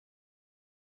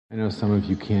I know some of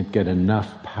you can't get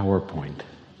enough PowerPoint.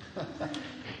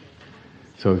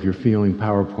 So if you're feeling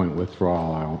PowerPoint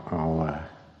withdrawal, I'll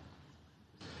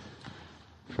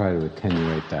try to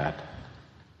attenuate that.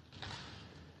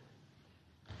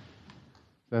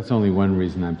 That's only one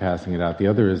reason I'm passing it out. The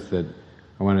other is that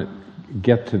I want to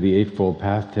get to the Eightfold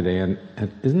Path today. And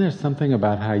isn't there something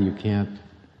about how you can't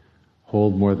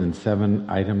hold more than 7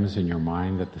 items in your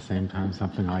mind at the same time?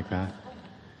 Something like that?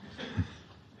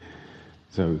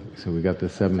 So we got the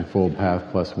 7-fold path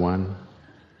plus 1.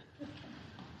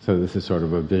 So this is sort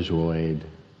of a visual aid.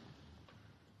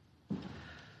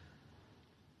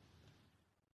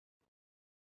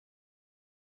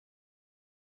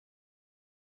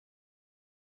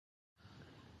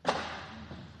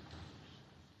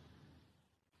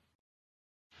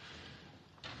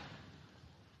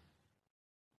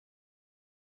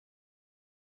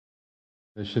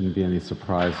 There shouldn't be any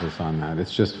surprises on that.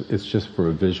 It's just for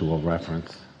a visual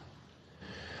reference.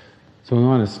 So we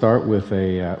want to start with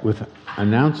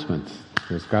announcements.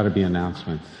 There's got to be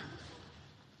announcements.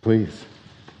 Please.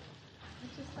 I'd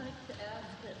just like to ask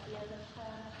that the other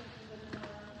class, if you wouldn't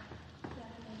mind,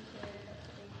 definitely share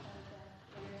that they come back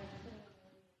here and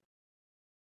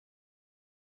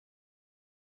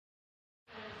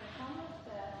there's a homeless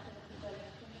basket if you'd like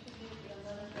to contribute your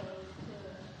money goes to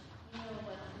a meal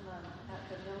once a month at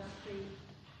the Mill Street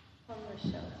homeless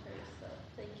shelter. So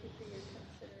thank you for your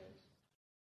consideration.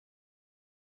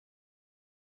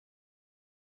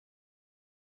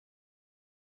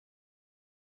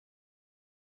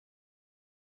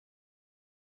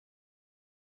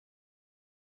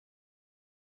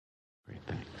 Great,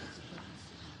 thanks.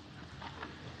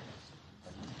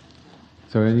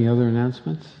 So any other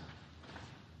announcements?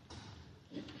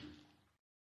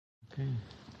 Okay.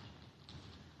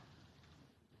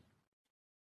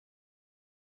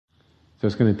 So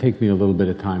it's going to take me a little bit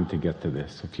of time to get to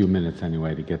this, a few minutes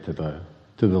anyway, to get to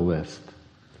the list.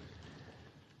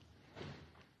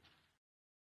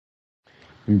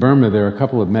 In Burma, there are a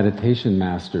couple of meditation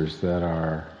masters that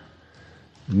are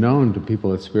known to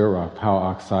people at Spirit Rock.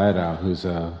 Pao Ak Sayadaw, who's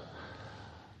a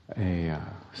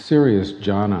serious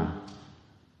jhana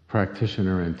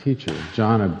practitioner and teacher.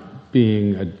 Jhana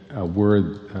being a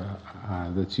word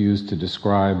that's used to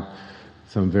describe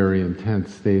some very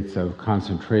intense states of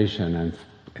concentration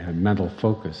and mental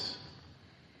focus.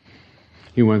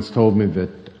 He once told me that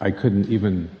I couldn't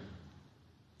even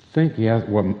think. He asked,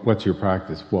 "What's your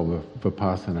practice?" "Well,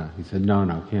 Vipassana." He said,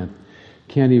 "No,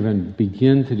 can't even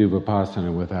begin to do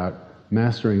Vipassana without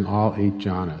mastering all 8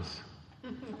 jhanas."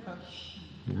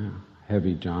 Yeah,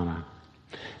 heavy jhana.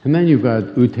 And then you've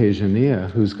got U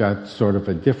Tejaniya, who's got sort of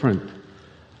a different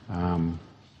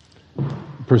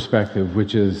perspective,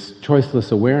 which is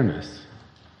choiceless awareness,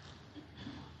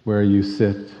 where you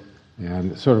sit,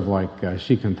 and sort of like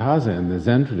Shikantaza in the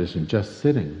Zen tradition, just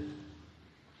sitting.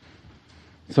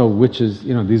 So which is,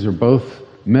 these are both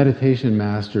meditation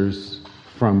masters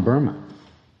from Burma.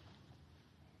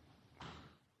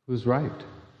 Who's right?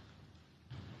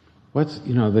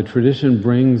 The tradition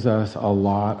brings us a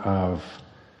lot of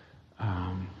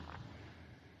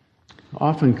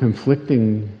often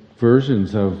conflicting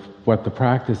versions of what the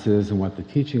practice is and what the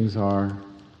teachings are.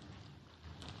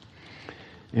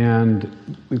 And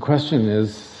the question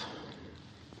is,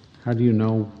 how do you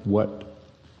know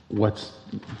what's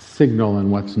signal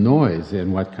and what's noise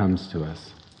in what comes to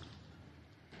us?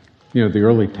 The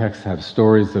early texts have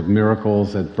stories of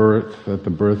miracles at the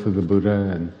birth of the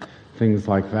Buddha and things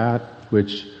like that,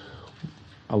 which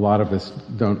a lot of us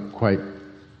don't quite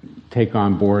take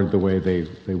on board the way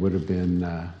they would have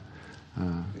been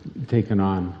taken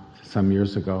on some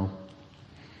years ago.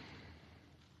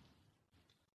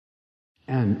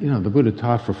 And, the Buddha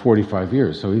taught for 45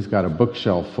 years, so he's got a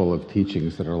bookshelf full of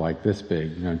teachings that are like this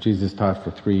big. Jesus taught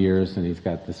for 3 years, and he's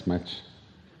got this much.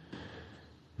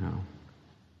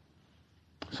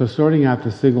 So sorting out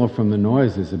the signal from the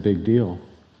noise is a big deal.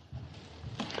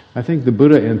 I think the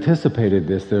Buddha anticipated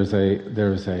this. There's a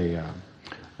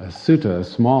sutta, a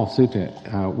small sutta,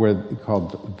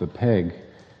 called the Peg,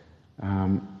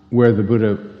 where the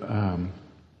Buddha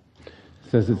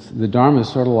says the Dharma is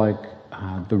sort of like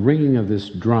the ringing of this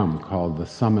drum called the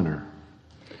summoner.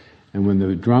 And when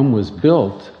the drum was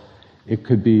built, it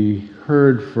could be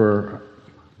heard for,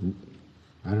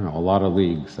 a lot of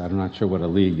leagues. I'm not sure what a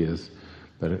league is,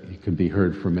 but it could be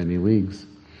heard for many leagues.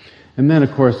 And then,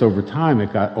 of course, over time,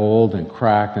 it got old and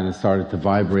cracked, and it started to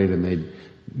vibrate, and they'd,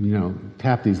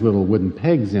 tap these little wooden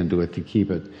pegs into it to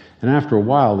keep it. And after a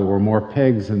while, there were more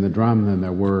pegs in the drum than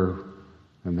there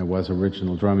was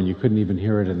original drum, and you couldn't even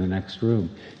hear it in the next room.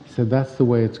 He said, that's the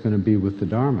way it's going to be with the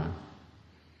Dharma.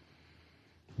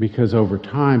 because over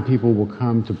time people will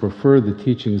come to prefer the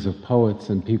teachings of poets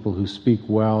and people who speak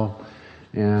well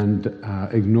and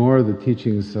ignore the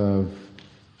teachings of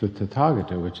the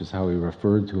Tathagata, which is how he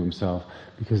referred to himself,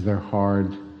 because they're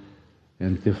hard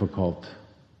and difficult.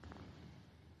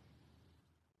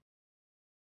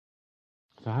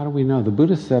 So how do we know? The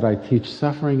Buddha said, I teach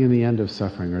suffering and the end of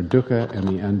suffering, or dukkha and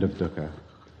the end of dukkha.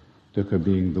 Dukkha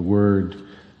being the word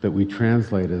that we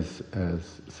translate as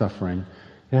suffering.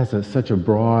 It has such a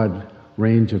broad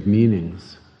range of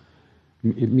meanings.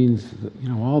 It means,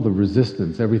 all the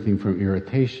resistance, everything from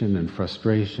irritation and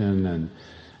frustration and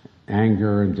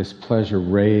anger and displeasure,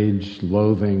 rage,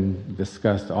 loathing,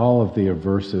 disgust, all of the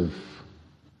aversive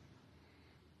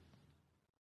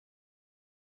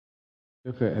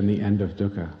dukkha and the end of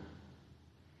dukkha.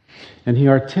 And he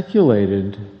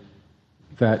articulated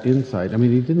that insight.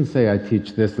 He didn't say, I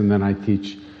teach this and then I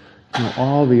teach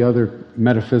all the other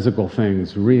metaphysical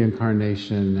things,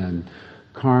 reincarnation and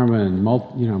karma and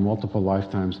multiple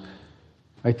lifetimes.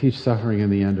 I teach suffering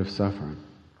and the end of suffering,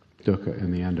 dukkha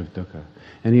and the end of dukkha.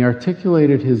 And he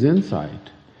articulated his insight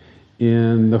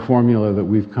in the formula that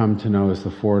we've come to know as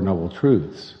the Four Noble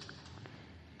Truths.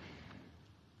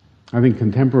 I think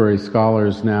contemporary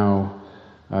scholars now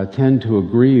tend to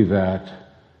agree that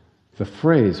the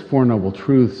phrase Four Noble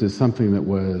Truths is something that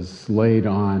was laid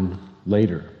on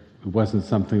later. It wasn't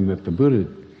something that the Buddha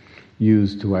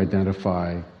used to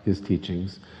identify his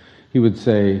teachings. He would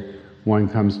say, one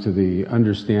comes to the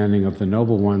understanding of the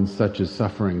noble ones, such as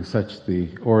suffering, such the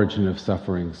origin of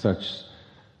suffering, such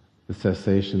the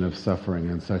cessation of suffering,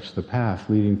 and such the path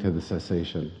leading to the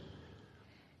cessation.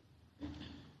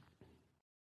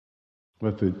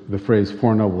 But the phrase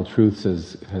Four Noble Truths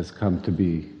has come to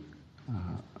be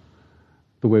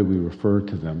the way we refer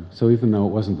to them. So even though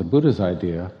it wasn't the Buddha's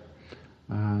idea,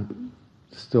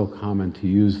 it's still common to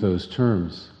use those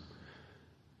terms.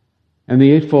 And the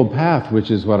Eightfold Path,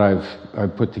 which is what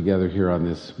I've put together here on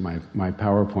this my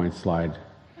PowerPoint slide,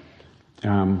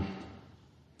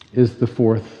 is the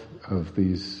fourth of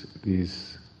these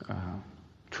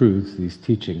truths, these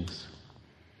teachings.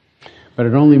 But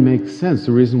it only makes sense.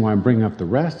 The reason why I'm bringing up the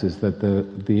rest is that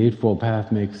the Eightfold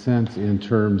Path makes sense in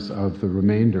terms of the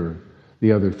remainder,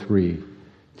 the other three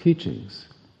teachings.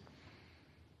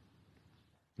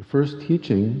 The first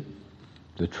teaching,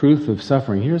 the truth of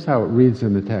suffering, here's how it reads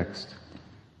in the text,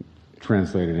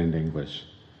 translated into English.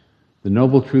 The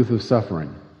noble truth of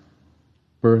suffering: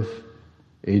 birth,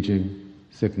 aging,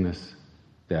 sickness,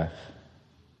 death,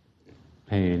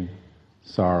 pain,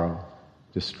 sorrow,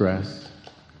 distress,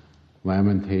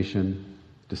 lamentation,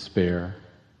 despair,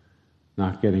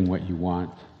 not getting what you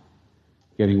want,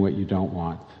 getting what you don't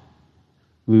want,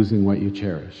 losing what you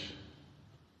cherish.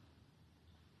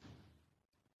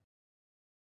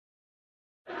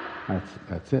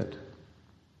 That's it.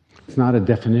 It's not a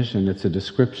definition, it's a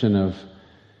description of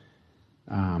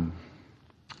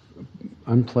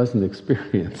unpleasant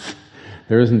experience.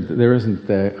 There isn't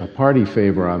a party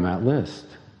favor on that list.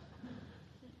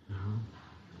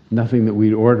 Nothing that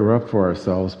we'd order up for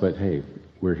ourselves, but hey,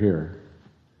 we're here.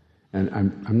 And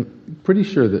I'm pretty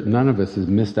sure that none of us has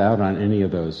missed out on any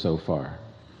of those so far.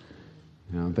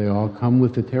 They all come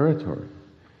with the territory.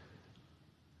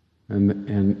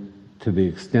 And to the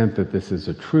extent that this is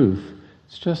a truth,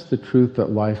 it's just the truth that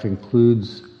life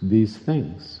includes these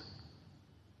things.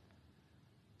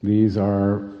 These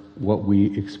are what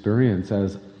we experience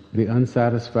as the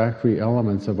unsatisfactory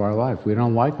elements of our life. We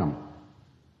don't like them.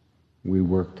 We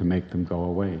work to make them go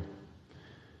away.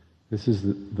 This is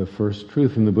the first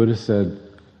truth. And the Buddha said,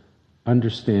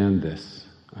 understand this.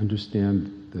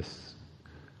 Understand this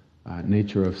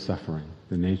nature of suffering,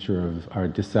 the nature of our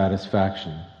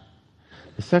dissatisfaction.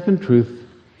 The second truth,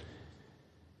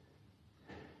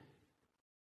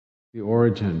 the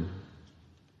origin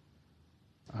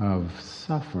of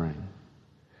suffering.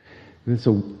 And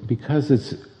so because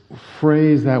it's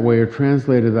phrased that way or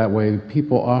translated that way,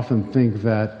 people often think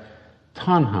that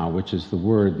tanha, which is the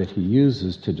word that he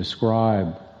uses to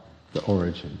describe the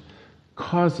origin,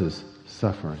 causes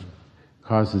suffering,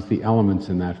 causes the elements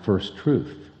in that first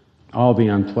truth, all the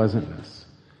unpleasantness.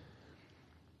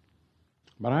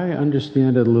 But I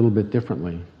understand it a little bit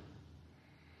differently.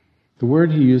 The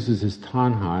word he uses is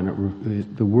tanha,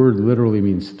 and the word literally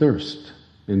means thirst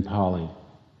in Pali.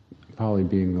 Pali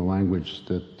being the language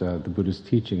that the Buddha's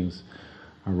teachings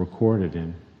are recorded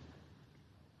in.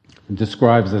 It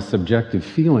describes a subjective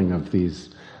feeling of this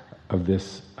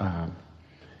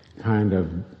kind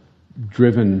of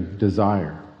driven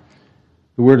desire.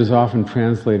 The word is often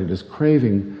translated as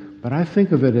craving, but I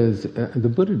think of it as, the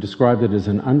Buddha described it as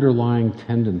an underlying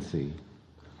tendency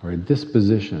or a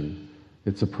disposition.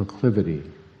 It's a proclivity.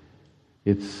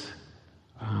 It's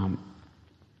a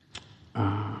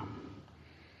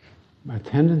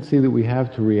tendency that we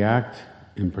have to react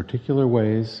in particular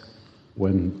ways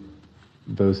when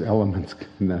those elements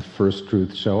in that first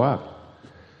truth show up.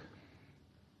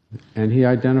 And he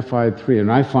identified three,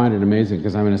 and I find it amazing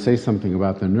because I'm going to say something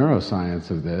about the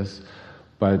neuroscience of this,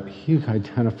 but he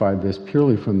identified this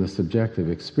purely from the subjective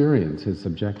experience, his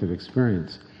subjective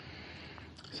experience.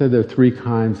 He said there are three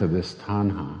kinds of this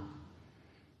tanha.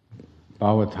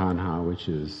 Bhava tanha, which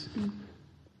is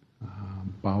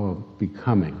bhava,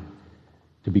 becoming,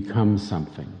 to become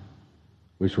something,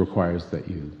 which requires that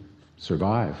you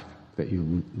survive, that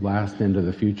you last into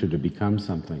the future to become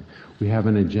something. We have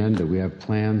an agenda, we have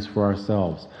plans for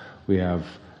ourselves, we have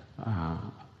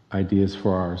ideas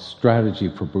for our strategy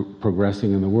for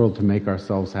progressing in the world to make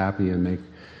ourselves happy and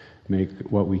make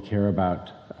what we care about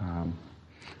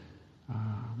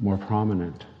more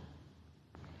prominent.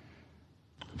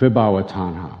 Vibhava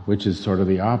tanha, which is sort of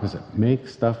the opposite. Make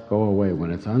stuff go away. When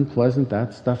it's unpleasant,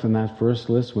 that stuff in that first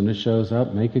list, when it shows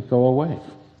up, make it go away.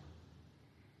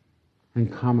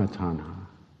 And kama tanha,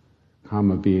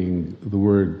 kama being the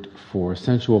word for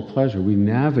sensual pleasure. We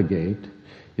navigate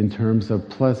in terms of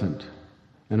pleasant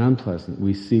and unpleasant.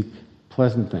 We seek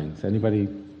pleasant things. Anybody?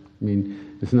 I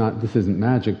mean, this isn't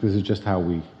magic. This is just how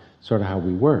we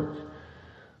work.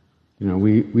 You know,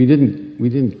 we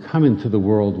didn't come into the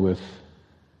world with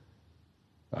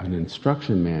an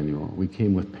instruction manual. We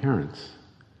came with parents,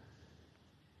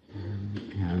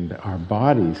 and our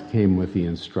bodies came with the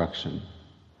instruction.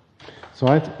 So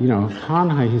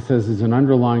tanha, he says, is an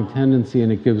underlying tendency,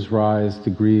 and it gives rise to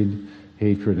greed,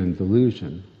 hatred, and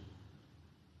delusion,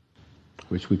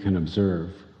 which we can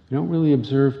observe. We don't really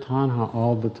observe tanha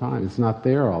all the time. It's not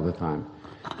there all the time.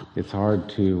 It's hard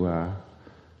to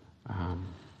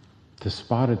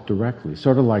spot it directly.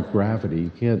 Sort of like gravity.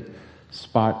 You can't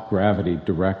spot gravity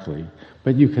directly,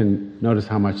 but you can notice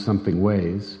how much something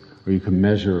weighs, or you can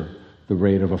measure the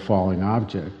rate of a falling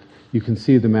object. You can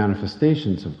see the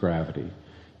manifestations of gravity.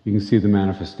 You can see the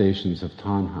manifestations of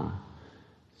tanha.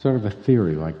 Sort of a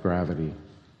theory like gravity,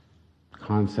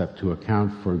 concept to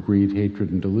account for greed,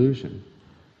 hatred, and delusion.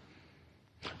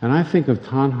 And I think of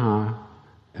tanha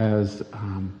as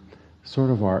sort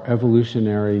of our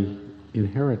evolutionary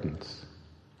inheritance.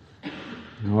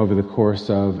 You know, over the course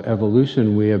of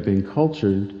evolution, we have been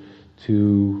cultured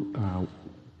to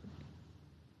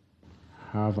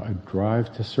have a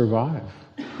drive to survive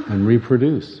and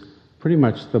reproduce. Pretty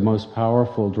much the most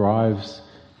powerful drives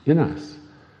in us.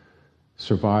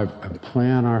 Survive and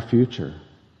plan our future.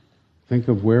 Think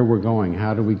of where we're going,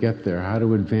 how do we get there, how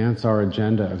to advance our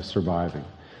agenda of surviving,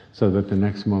 so that the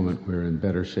next moment we're in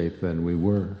better shape than we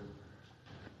were.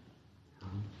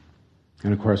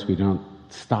 And of course, we don't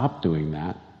stop doing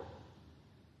that.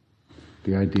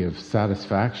 The idea of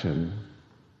satisfaction,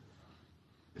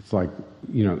 it's like,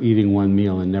 eating one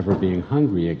meal and never being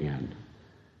hungry again.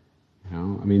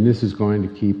 This is going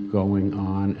to keep going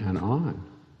on and on.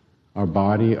 Our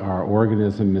body, our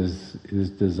organism is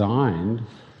designed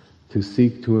to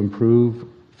seek to improve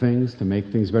things, to make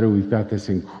things better. We've got this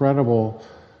incredible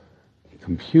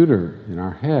computer in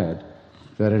our head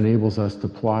that enables us to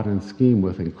plot and scheme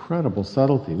with incredible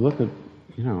subtlety. Look at,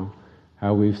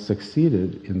 how we've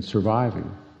succeeded in surviving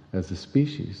as a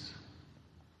species.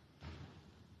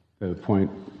 To the point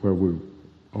where we're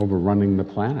overrunning the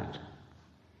planet.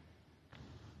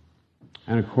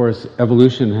 And of course,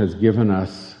 evolution has given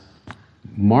us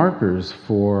markers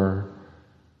for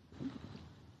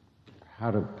how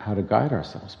to guide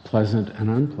ourselves, pleasant and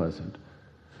unpleasant.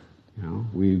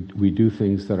 We do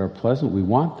things that are pleasant. We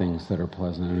want things that are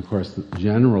pleasant. And of course,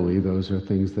 generally, those are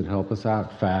things that help us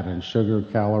out. Fat and sugar,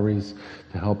 calories,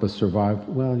 to help us survive.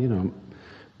 Well,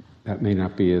 that may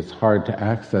not be as hard to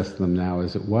access them now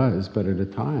as it was, but at a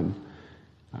time,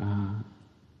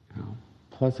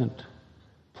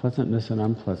 pleasantness and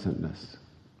unpleasantness.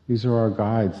 These are our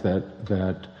guides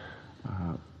that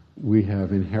we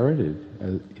have inherited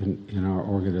in our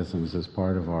organisms as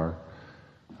part of our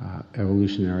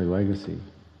evolutionary legacy.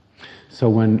 So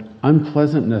when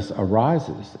unpleasantness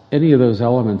arises, any of those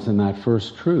elements in that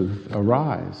first truth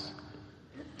arise,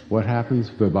 what happens?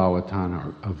 Vibhava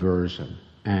tanha, aversion,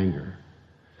 anger.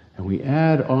 And we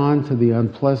add on to the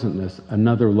unpleasantness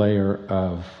another layer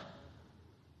of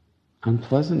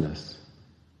unpleasantness.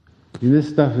 This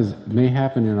stuff may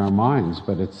happen in our minds,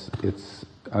 but it's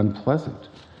unpleasant.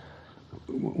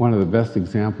 One of the best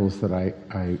examples that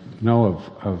I know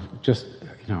of just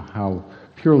how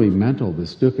purely mental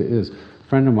this dukkha is. A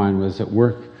friend of mine was at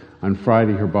work on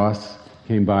Friday. Her boss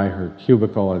came by her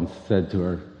cubicle and said to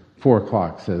her, 4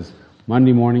 o'clock, says,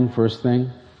 "Monday morning, first thing,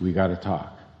 we got to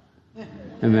talk."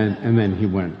 And then he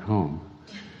went home.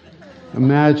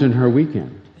 Imagine her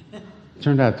weekend.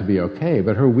 Turned out to be okay,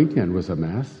 but her weekend was a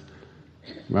mess,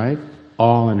 right?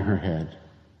 All in her head.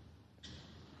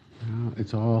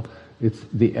 It's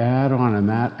the add-on, and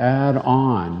that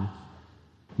add-on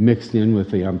mixed in with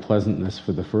the unpleasantness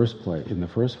in the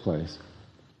first place,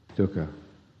 dukkha.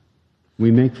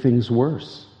 We make things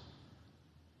worse.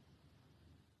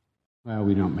 Well,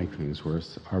 we don't make things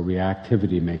worse. Our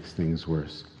reactivity makes things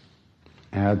worse.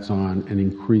 Adds on and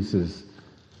increases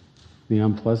the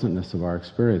unpleasantness of our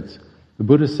experience. The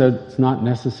Buddha said it's not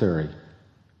necessary.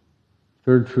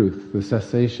 Third truth, the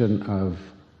cessation of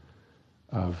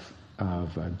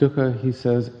dukkha, he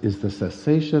says, is the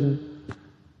cessation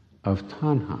of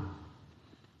tanha.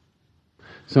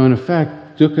 So in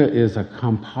effect, dukkha is a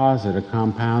composite, a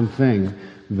compound thing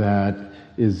that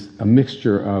is a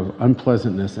mixture of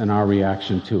unpleasantness and our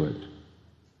reaction to it.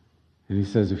 And he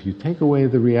says if you take away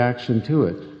the reaction to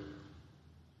it,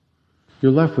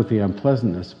 you're left with the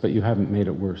unpleasantness, but you haven't made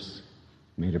it worse,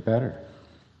 made it better.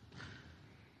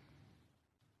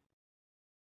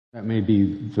 That may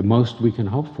be the most we can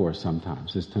hope for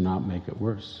sometimes, is to not make it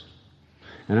worse.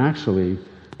 And actually,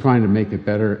 trying to make it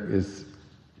better is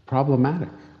problematic.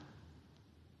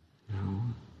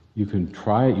 You can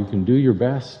try it, you can do your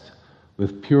best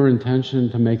with pure intention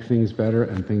to make things better,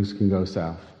 and things can go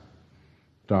south.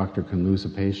 Doctor can lose a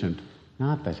patient.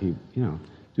 Not that he,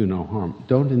 do no harm.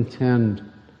 Don't intend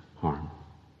harm.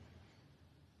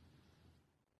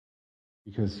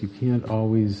 Because you can't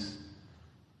always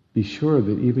be sure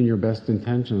that even your best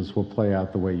intentions will play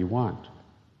out the way you want.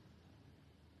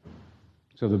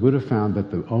 So the Buddha found that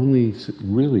the only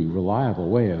really reliable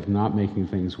way of not making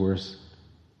things worse,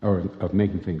 or of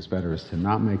making things better, is to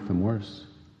not make them worse.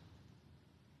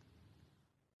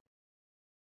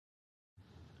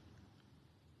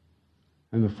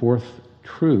 And the fourth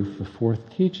truth, the fourth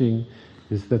teaching,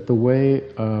 is that the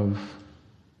way of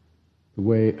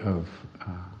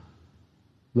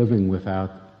living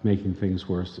without making things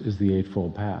worse is the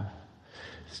Eightfold Path.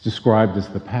 It's described as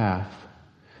the path,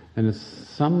 and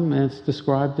it's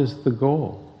described as the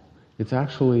goal. It's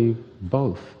actually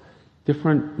both.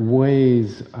 Different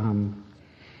ways,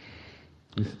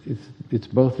 it's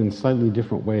both in slightly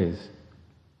different ways.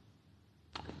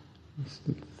 Let's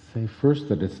say first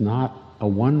that it's not a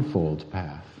one-fold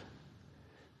path.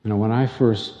 When I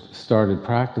first started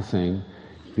practicing,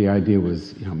 the idea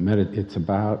was, it's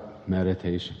about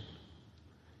meditation.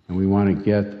 And we want to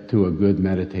get to a good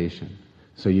meditation.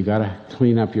 So you got to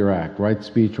clean up your act. Right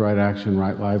speech, right action,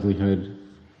 right livelihood.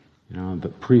 The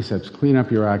precepts, clean up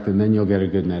your act, and then you'll get a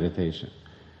good meditation.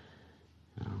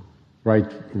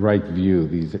 Right view,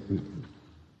 these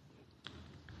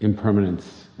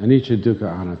impermanence, anicca, dukkha,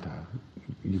 anatta.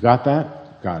 You got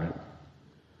that? Got it.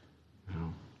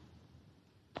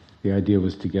 The idea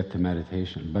was to get to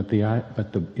meditation, but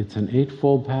it's an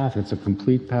eightfold path. It's a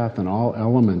complete path in all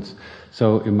elements.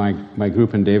 So in my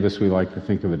group in Davis, we like to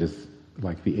think of it as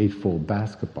like the eightfold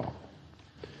basketball.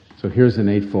 So here's an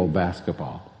eightfold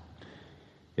basketball.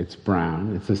 It's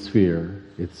brown. It's a sphere.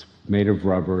 It's made of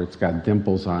rubber. It's got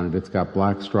dimples on it. It's got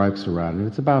black stripes around it.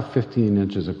 It's about 15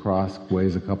 inches across.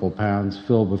 Weighs a couple pounds.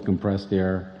 Filled with compressed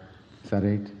air. Is that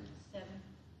 8?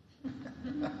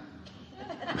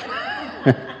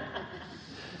 7.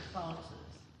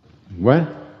 What?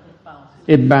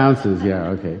 It bounces, yeah,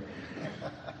 okay.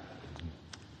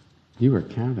 You were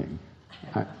counting.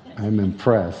 I'm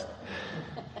impressed.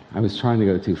 I was trying to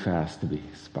go too fast to be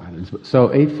spotted.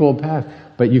 So Eightfold Path,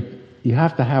 but you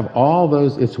have to have all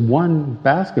those. It's one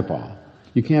basketball.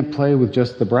 You can't play with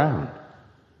just the brown.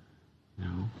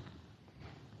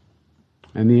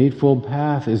 And the Eightfold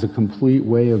Path is a complete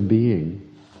way of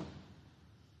being.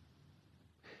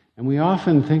 And we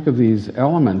often think of these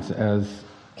elements as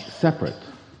separate,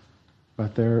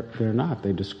 but they're not.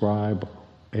 They describe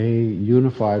a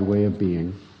unified way of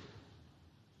being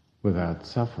without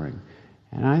suffering.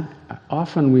 And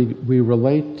often we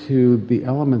relate to the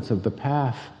elements of the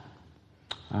path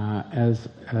as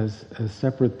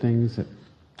separate things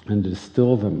and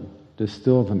distill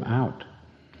them out.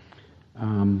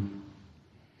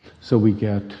 So we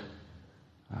get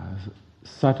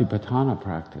satipatthana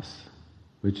practice,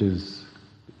 which is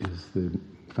the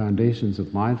foundations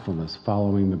of mindfulness,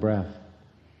 following the breath.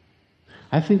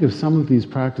 I think of some of these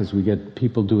practices, we get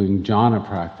people doing jhana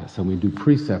practice, and we do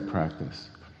precept practice.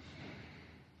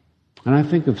 And I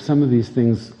think of some of these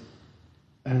things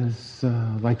as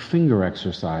like finger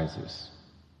exercises.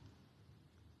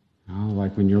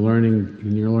 Like when you're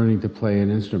learning to play an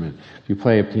instrument. If you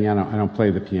play a piano, I don't play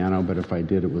the piano, but if I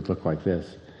did, it would look like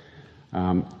this.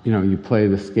 You play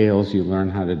the scales, you learn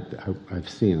how to, I've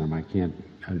seen them,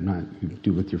 you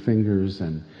do with your fingers,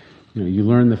 and you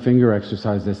learn the finger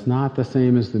exercise. It's not the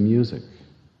same as the music.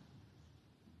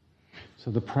 So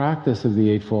the practice of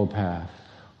the Eightfold Path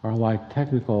are like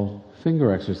technical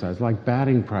finger exercise, like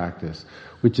batting practice,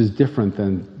 which is different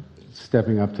than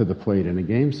stepping up to the plate in a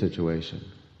game situation.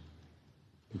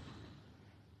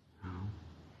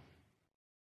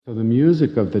 So the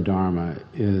music of the Dharma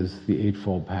is the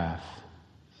Eightfold Path.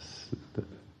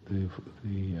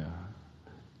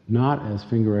 Not as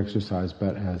finger exercise,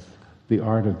 but as the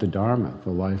art of the Dharma,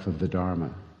 the life of the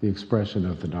Dharma, the expression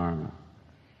of the Dharma.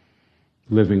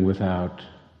 Living without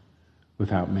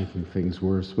making things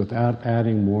worse, without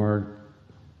adding more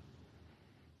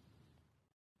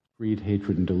greed,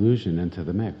 hatred, and delusion into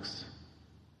the mix.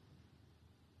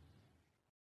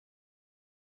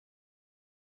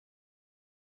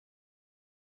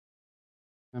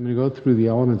 I'm going to go through the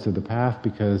elements of the path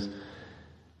because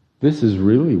this is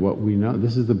really what we know.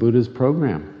 This is the Buddha's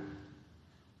program.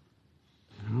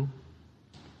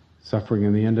 Suffering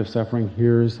and the end of suffering,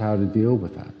 here's how to deal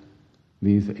with that.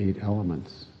 These 8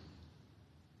 elements.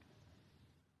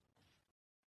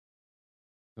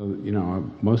 So,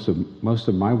 most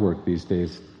of my work these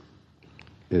days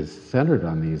is centered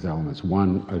on these elements,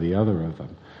 one or the other of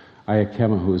them.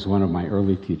 Ayakema, who was one of my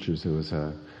early teachers, who was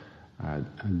a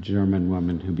German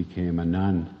woman who became a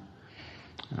nun,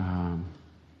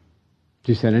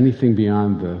 she said anything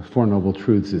beyond the Four Noble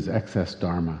Truths is excess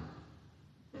dharma.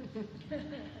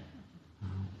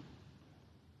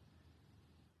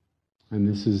 And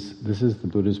this is the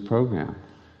Buddha's program.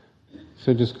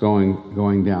 So just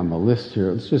going down the list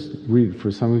here, let's just read,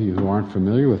 for some of you who aren't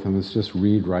familiar with them, let's just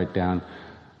read right down.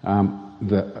 I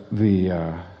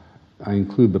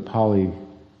include the Pali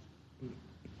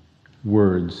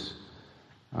words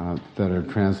that are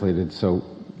translated. So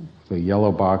the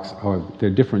yellow box, they're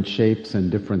different shapes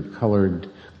and different colored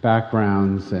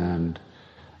backgrounds, and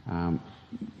I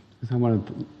want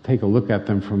to take a look at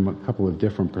them from a couple of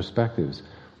different perspectives.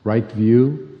 Right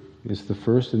view is the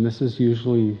first, and this is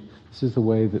the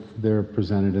way that they're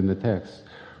presented in the text.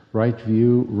 Right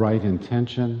view, right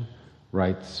intention,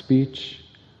 right speech,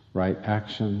 right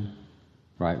action,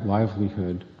 right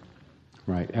livelihood,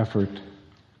 right effort,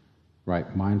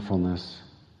 right mindfulness,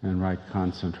 and right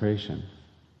concentration.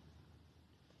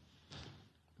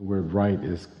 The word right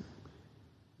is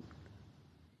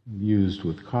used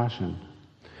with caution.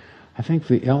 I think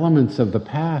the elements of the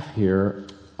path here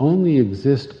only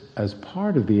exist as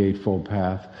part of the Eightfold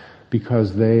Path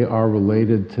because they are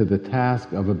related to the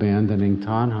task of abandoning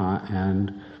tanha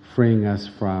and freeing us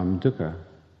from dukkha.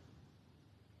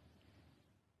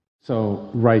 So,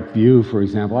 right view, for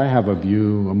example, I have a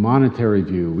monetary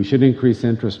view. We should increase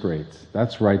interest rates.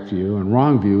 That's right view. And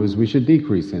wrong view is we should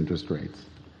decrease interest rates.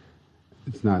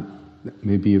 It's not,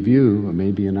 maybe a view, or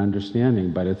maybe an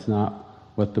understanding, but it's not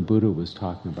what the Buddha was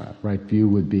talking about. Right view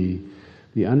would be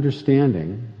the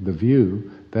understanding, the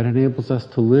view, that enables us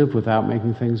to live without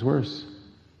making things worse.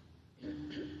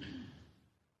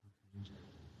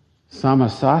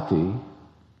 Samasati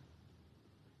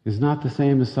is not the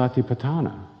same as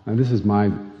satipatthana. And this is my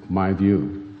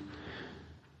view.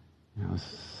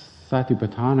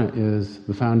 Satipatthana is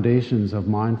the foundations of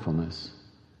mindfulness.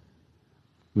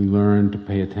 We learn to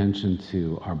pay attention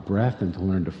to our breath and to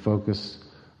learn to focus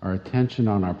our attention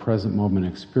on our present moment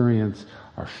experience,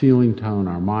 our feeling tone,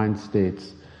 our mind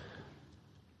states,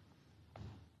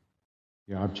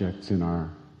 the objects in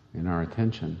our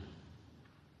attention.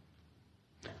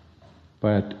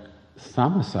 But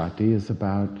samasati is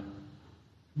about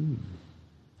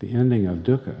the ending of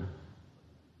dukkha.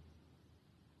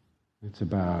 It's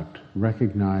about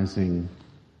recognizing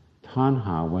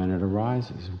tanha when it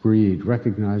arises,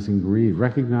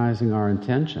 recognizing our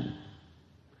intention.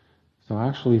 So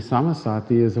actually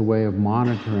samasati is a way of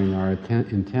monitoring our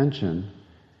intention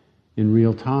in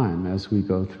real time as we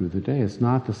go through the day. It's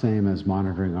not the same as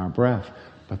monitoring our breath,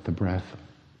 but the breath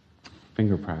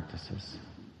finger practices.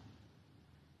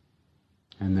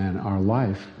 And then our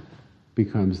life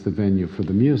becomes the venue for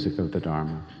the music of the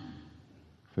Dharma,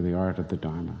 for the art of the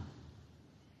Dharma.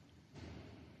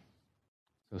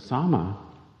 So sama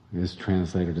is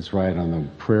translated as right on the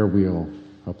prayer wheel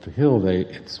up the hill.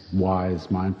 It's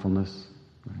wise mindfulness.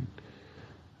 Right?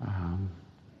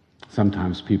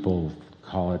 Sometimes people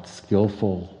call it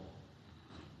skillful.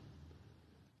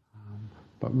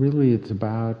 But really it's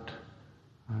about,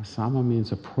 sama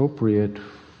means appropriate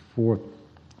for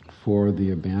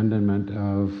the abandonment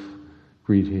of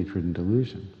greed, hatred, and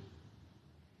delusion.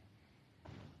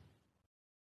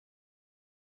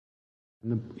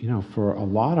 And for a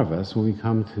lot of us, when we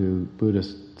come to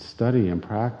Buddhist study and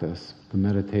practice, the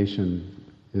meditation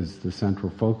is the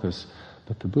central focus.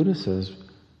 But the Buddha says,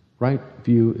 right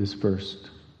view is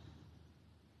first.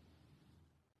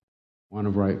 One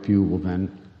of right view will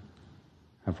then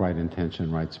have right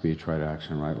intention, right speech, right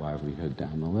action, right livelihood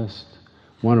down the list.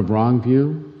 One of wrong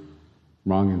view,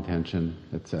 wrong intention,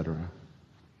 etc.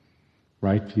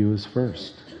 Right view is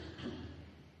first.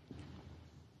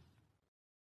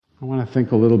 I want to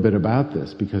think a little bit about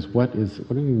this, because what do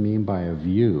we mean by a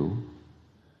view,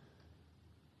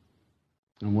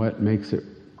 and what makes it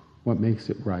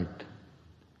right?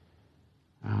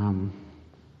 I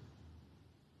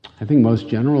think most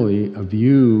generally a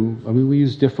view, we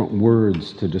use different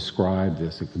words to describe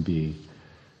this.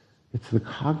 It's the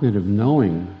cognitive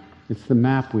knowing, it's the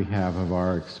map we have of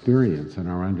our experience and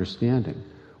our understanding.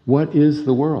 What is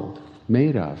the world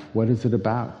made of? What is it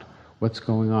about? What's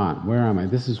going on? Where am I?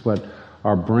 This is what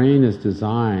our brain is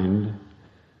designed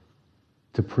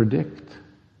to predict.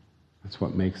 That's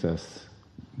what makes us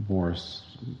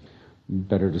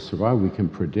better to survive. We can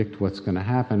predict what's going to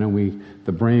happen, and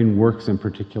the brain works in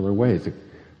particular ways. It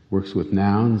works with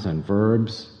nouns and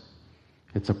verbs.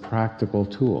 It's a practical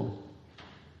tool.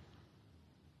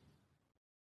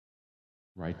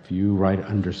 Right view, right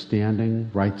understanding,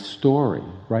 right story,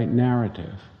 right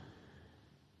narrative,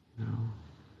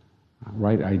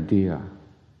 right idea,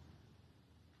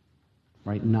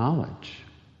 right knowledge.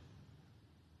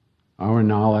 Our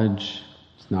knowledge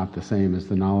is not the same as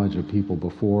the knowledge of people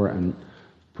before, and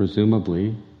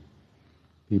presumably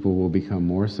people will become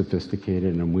more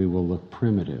sophisticated and we will look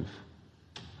primitive.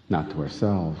 Not to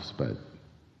ourselves, but,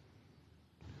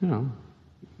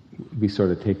 we sort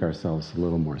of take ourselves a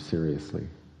little more seriously.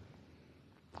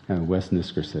 And Wes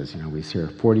Nisker says, we share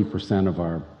 40% of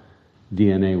our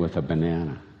DNA with a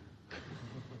banana.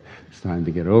 It's time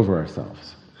to get over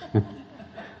ourselves.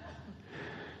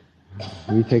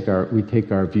 We take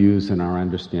our views and our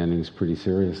understandings pretty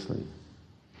seriously.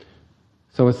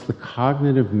 So it's the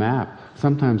cognitive map.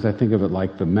 Sometimes I think of it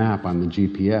like the map on the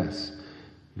GPS.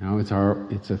 It's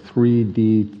a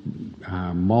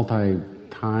 3D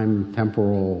multi-time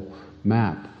temporal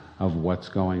map of what's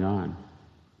going on.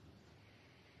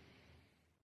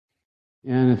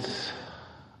 And it's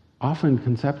often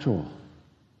conceptual.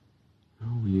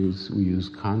 We use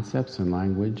concepts and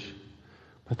language,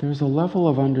 but there's a level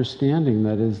of understanding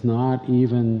that is not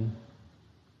even,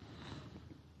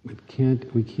 we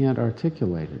can't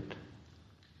articulate it.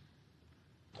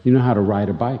 You know how to ride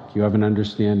a bike. You have an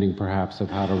understanding perhaps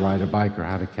of how to ride a bike or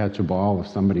how to catch a ball if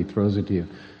somebody throws it to you.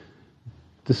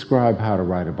 Describe how to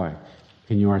ride a bike.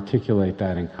 Can you articulate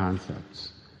that in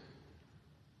concepts?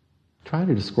 Try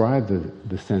to describe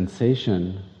the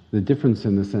sensation, the difference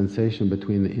in the sensation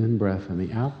between the in-breath and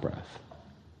the out-breath.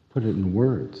 Put it in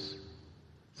words.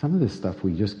 Some of this stuff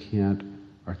we just can't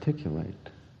articulate.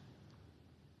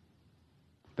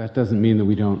 That doesn't mean that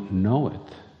we don't know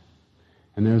it.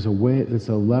 And there's a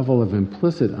level of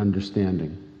implicit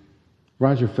understanding.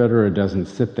 Roger Federer doesn't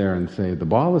sit there and say, the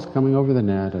ball is coming over the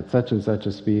net at such and such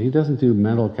a speed. He doesn't do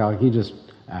mental calc, he just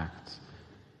acts.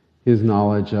 His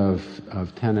knowledge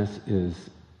of tennis is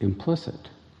implicit.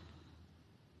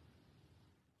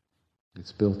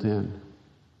 It's built in.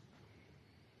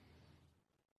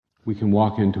 We can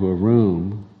walk into a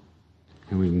room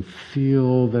and we can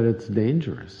feel that it's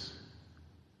dangerous.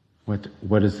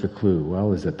 What is the clue?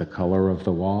 Well, is it the color of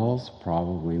the walls?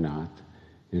 Probably not.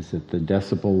 Is it the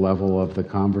decibel level of the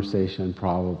conversation?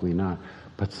 Probably not.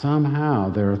 But somehow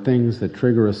there are things that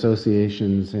trigger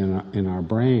associations in our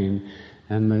brain,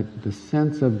 and the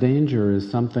sense of danger is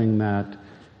something that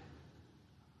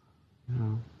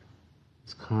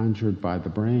is conjured by the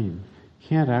brain. You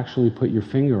can't actually put your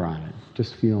finger on it.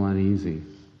 Just feel uneasy.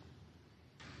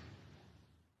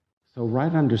 So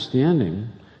right understanding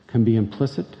can be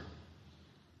implicit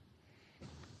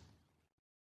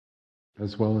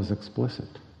as well as explicit.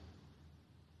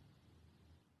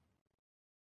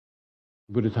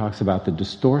 The Buddha talks about the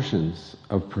distortions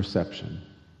of perception.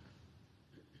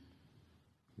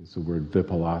 It's the word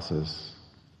vipalasas.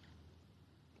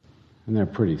 And they're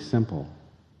pretty simple.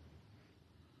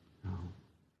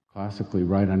 Classically,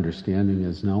 right understanding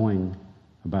is knowing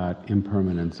about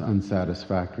impermanence,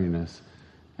 unsatisfactoriness,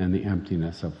 and the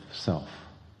emptiness of self,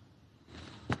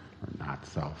 or not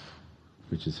self,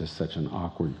 which is just such an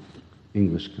awkward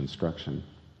English construction.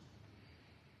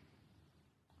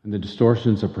 And the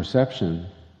distortions of perception,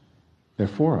 there are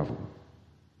 4 of them.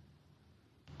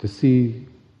 To see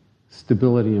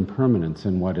stability and permanence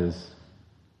in what is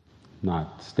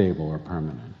not stable or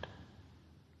permanent.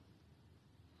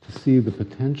 to see the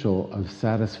potential of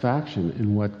satisfaction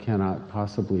in what cannot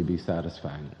possibly be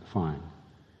satisfying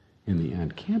in the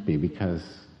end. Can't be, because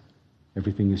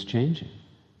everything is changing.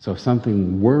 So if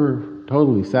something were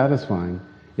totally satisfying,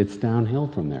 it's downhill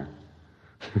from there.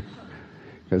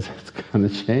 Because it's going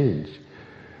to change.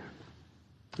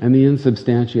 And the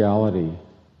insubstantiality,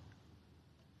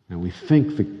 and we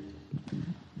think that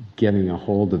getting a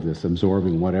hold of this,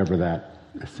 absorbing whatever that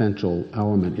essential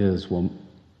element is, will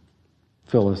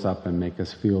fill us up and make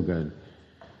us feel good.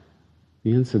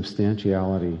 The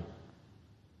insubstantiality.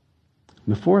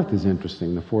 The fourth is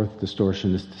interesting. The fourth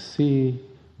distortion is to see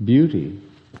beauty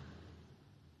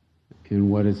in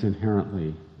what is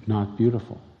inherently not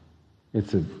beautiful.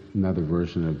 It's another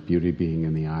version of beauty being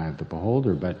in the eye of the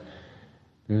beholder, but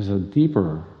there's a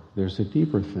deeper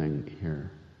thing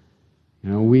here.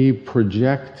 We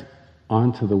project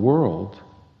onto the world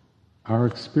our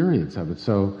experience of it.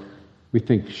 So we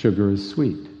think sugar is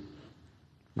sweet,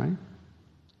 right?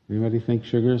 Anybody think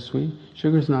sugar is sweet?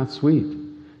 Sugar's not sweet.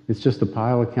 It's just a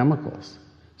pile of chemicals.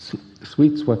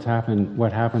 Sweet's what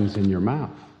happens in your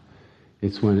mouth.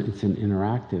 It's when it's an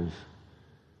interactive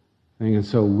thing. And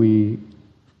so we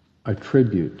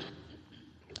attribute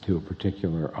to a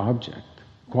particular object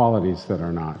qualities that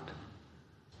are not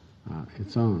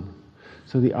its own.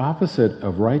 So the opposite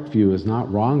of right view is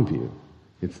not wrong view.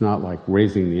 It's not like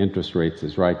raising the interest rates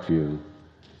is right view,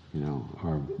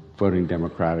 or voting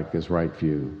Democratic is right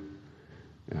view.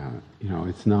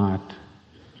 It's not.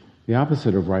 The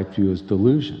opposite of right view is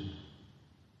delusion.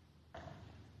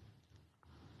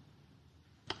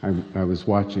 I was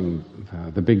watching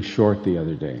The Big Short the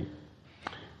other day.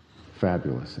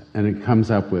 Fabulous. And it comes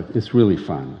up with, it's really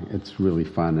fun. It's really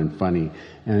fun and funny.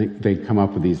 And they come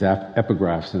up with these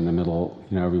epigraphs in the middle,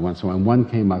 every once in a while. And one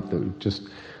came up that just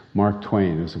Mark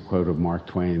Twain. It was a quote of Mark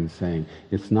Twain saying,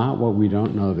 "It's not what we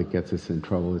don't know that gets us in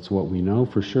trouble. It's what we know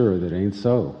for sure that ain't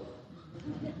so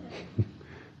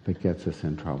that gets us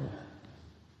in trouble."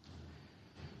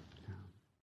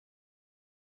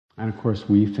 And of course,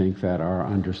 we think that our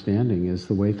understanding is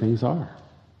the way things are.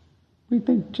 We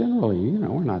think generally,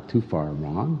 we're not too far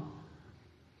wrong.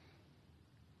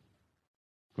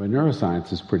 But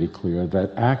neuroscience is pretty clear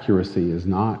that accuracy is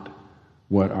not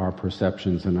what our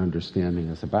perceptions and understanding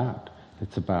is about.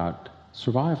 It's about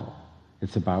survival.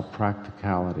 It's about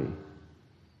practicality.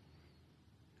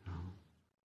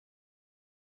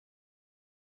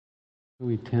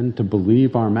 We tend to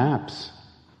believe our maps.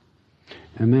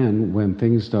 And then when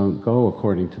things don't go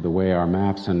according to the way our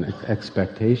maps and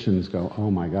expectations go, oh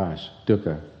my gosh,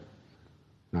 dukkha,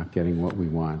 not getting what we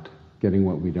want, getting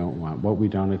what we don't want, what we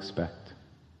don't expect.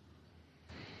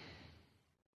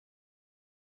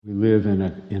 We live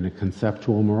in a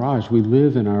conceptual mirage. We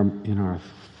live in our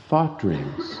thought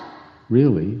dreams,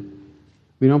 really.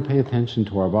 We don't pay attention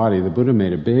to our body. The Buddha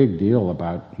made a big deal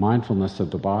about mindfulness of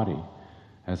the body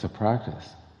as a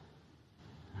practice.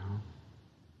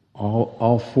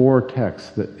 All four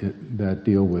texts that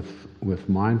deal with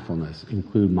mindfulness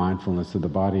include mindfulness of the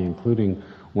body, including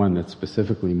one that's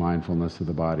specifically mindfulness of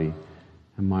the body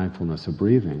and mindfulness of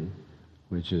breathing,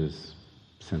 which is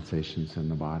sensations in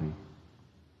the body.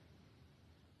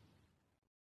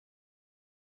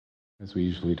 Because we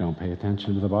usually don't pay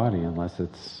attention to the body unless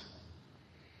it's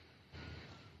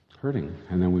hurting,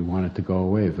 and then we want it to go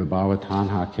away. The bhava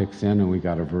tanha kicks in and we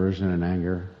got aversion and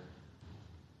anger.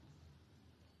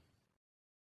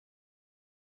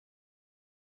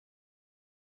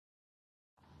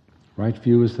 Right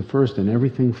view is the first, and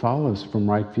everything follows from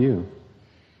right view.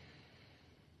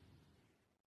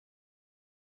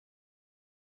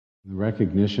 The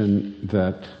recognition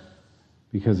that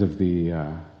because of the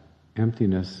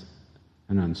emptiness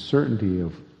and uncertainty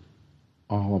of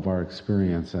all of our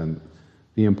experience and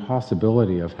the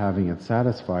impossibility of having it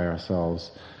satisfy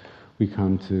ourselves, we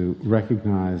come to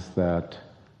recognize that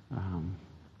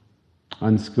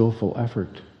unskillful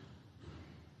effort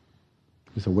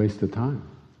is a waste of time.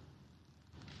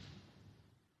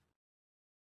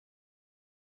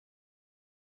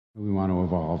 We want to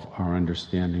evolve our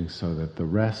understanding so that the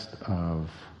rest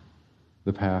of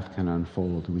the path can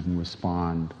unfold, we can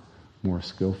respond more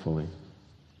skillfully.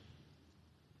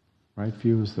 Right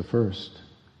view is the first.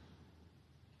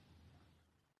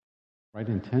 Right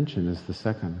intention is the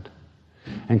second.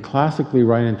 And classically,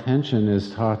 right intention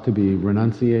is taught to be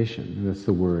renunciation. That's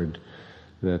the word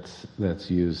that's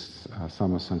used,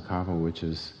 samasankappa, which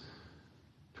is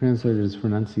translated as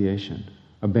renunciation.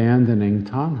 Abandoning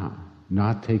tanha,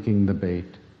 not taking the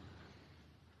bait.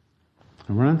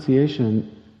 And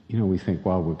renunciation, we think,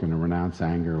 well, we're going to renounce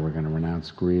anger, we're going to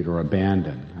renounce greed, or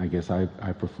abandon. I guess I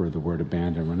prefer the word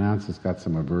abandon. Renounce has got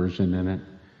some aversion in it.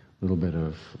 little bit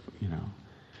of,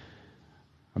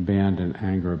 abandon,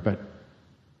 anger, but,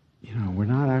 we're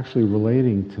not actually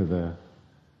relating to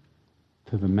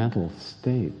the mental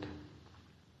state.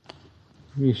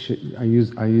 I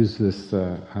use this,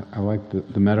 I like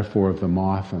the metaphor of the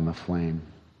moth and the flame.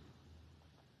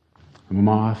 The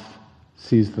moth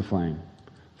sees the flame.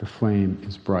 The flame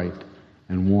is bright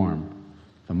and warm.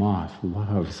 The moth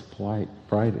loves bright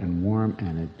and warm,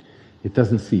 and it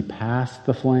doesn't see past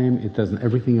the flame.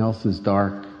 Everything else is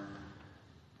dark,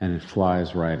 and it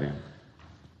flies right in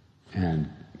and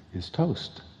is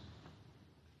toast,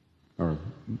 or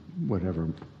whatever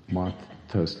moth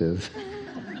toast is.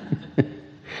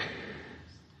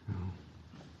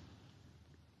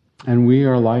 And we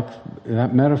are like,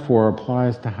 that metaphor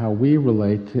applies to how we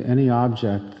relate to any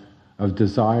object of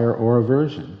desire or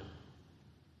aversion.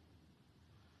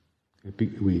 It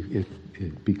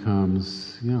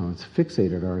becomes, it's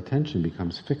fixated, our attention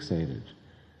becomes fixated.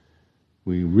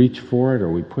 We reach for it or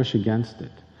we push against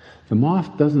it. The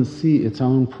moth doesn't see its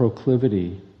own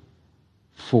proclivity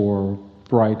for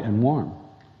bright and warm.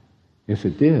 If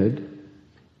it did,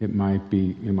 it might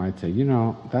say,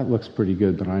 that looks pretty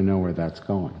good, but I know where that's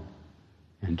going,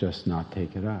 and just not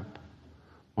take it up.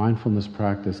 Mindfulness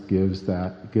practice gives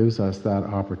us that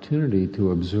opportunity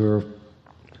to observe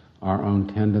our own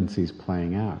tendencies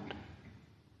playing out,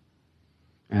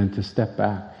 and to step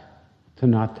back, to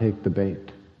not take the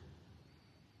bait.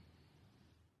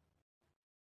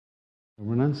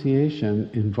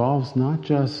 Renunciation involves not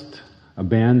just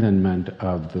abandonment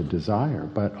of the desire,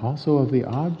 but also of the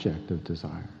object of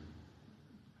desire.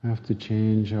 We have to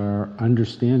change our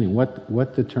understanding.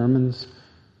 What determines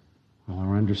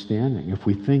our understanding? If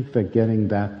we think that getting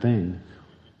that thing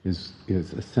is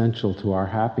essential to our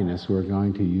happiness, we're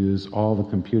going to use all the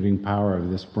computing power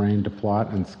of this brain to plot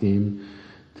and scheme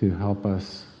to help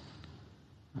us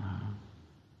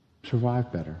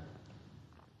survive better.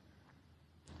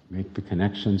 Make the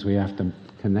connections we have to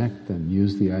connect and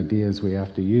use the ideas we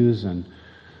have to use and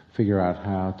figure out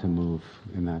how to move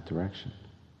in that direction.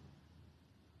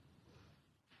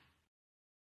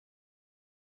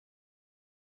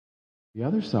 The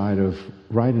other side of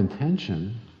right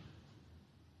intention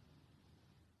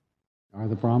are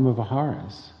the Brahma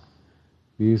Viharas.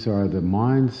 These are the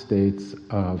mind states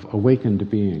of awakened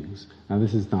beings. Now,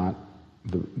 this is not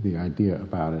the idea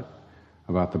about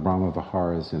the Brahma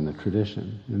Viharas in the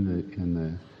tradition.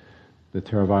 In the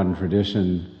Theravadan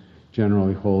tradition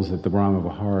generally holds that the Brahma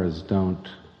Viharas don't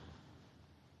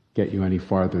get you any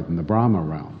farther than the Brahma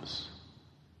realms.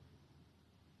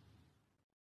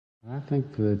 I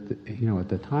think that, at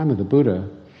the time of the Buddha,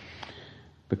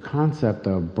 the concept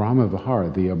of Brahma Vihara,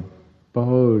 the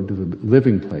abode, the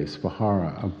living place,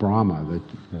 Vihara, of Brahma,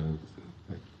 the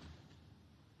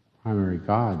primary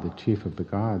God, the chief of the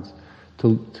gods,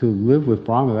 to live with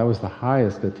Brahma, that was the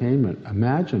highest attainment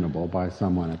imaginable by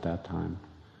someone at that time.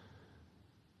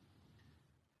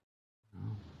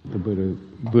 The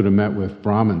Buddha met with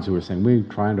Brahmins who were saying, we're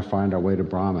trying to find our way to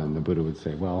Brahma, and the Buddha would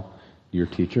say, well, your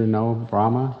teacher know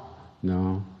Brahma?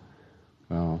 No.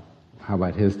 Well, how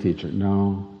about his teacher?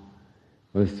 No.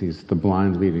 Well, he's the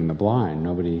blind leading the blind.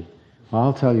 Nobody. Well,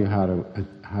 I'll tell you how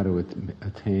to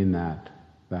attain that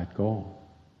goal.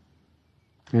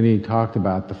 And he talked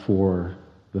about the four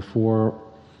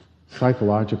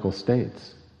psychological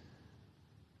states.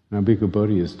 Now, Bhikkhu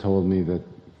Bodhi has told me that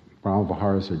Brahma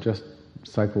Viharas are just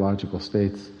psychological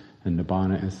states, and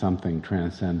Nibbana is something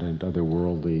transcendent,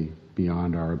 otherworldly,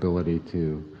 beyond our ability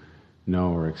to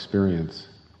know or experience.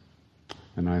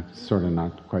 And I'm sort of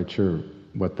not quite sure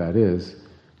what that is.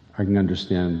 I can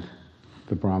understand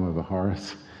the Brahma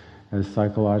Viharas as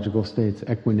psychological states,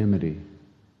 equanimity,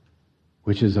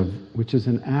 which is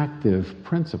an active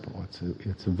principle.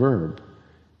 It's a verb.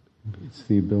 It's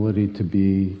the ability to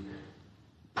be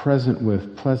present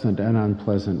with pleasant and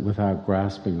unpleasant without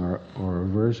grasping or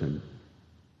aversion.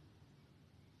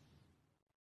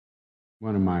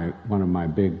 One of my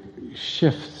big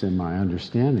shifts in my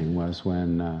understanding was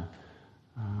when a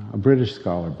British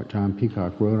scholar, John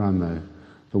Peacock, wrote on the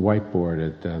whiteboard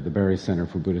at the Berry Center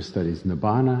for Buddhist Studies,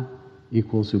 Nibbana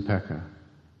equals upekkha.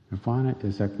 Nirvana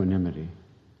is equanimity.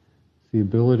 It's the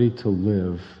ability to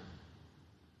live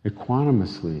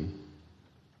equanimously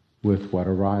with what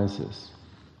arises.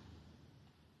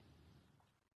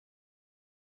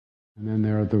 And then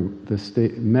there are the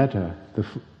state metta,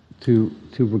 to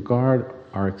regard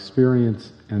our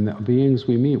experience and the beings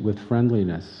we meet with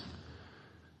friendliness.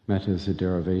 Metta is a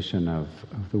derivation of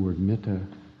the word mitta,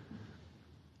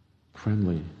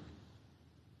 friendly.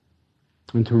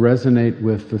 And to resonate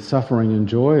with the suffering and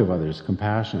joy of others,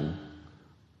 compassion,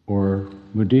 or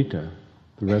mudita,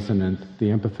 the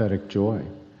empathetic joy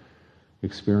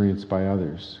experienced by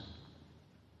others.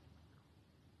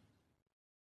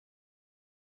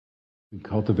 We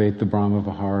cultivate the Brahma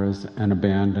Viharas and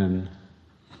abandon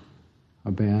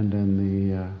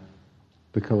the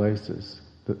kilesas,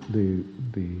 the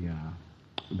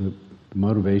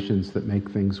motivations that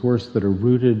make things worse, that are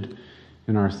rooted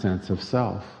in our sense of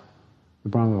self. The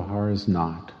Brahma Vihara is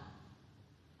not.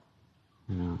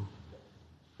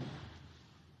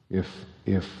 If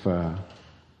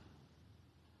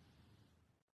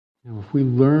we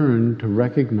learn to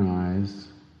recognize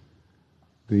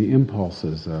the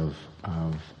impulses of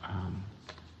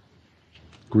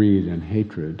greed and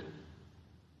hatred,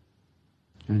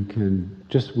 and can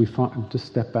just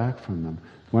step back from them.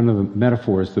 One of the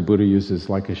metaphors the Buddha uses,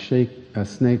 like a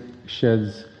snake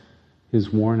sheds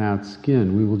his worn-out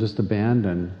skin, we will just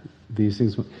abandon these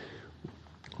things.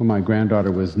 When my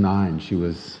granddaughter was 9, she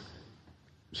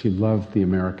loved the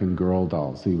American Girl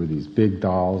dolls. They were these big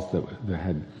dolls that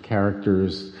had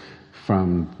characters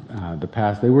from the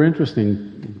past. They were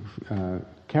interesting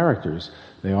characters.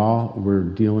 They all were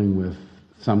dealing with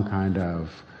some kind of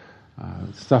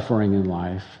suffering in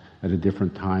life at a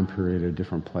different time period, a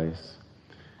different place.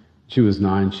 She was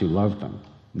 9, she loved them.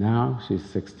 Now she's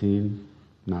 16,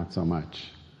 not so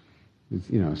much.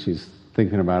 She's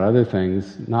thinking about other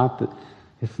things.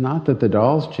 It's not that the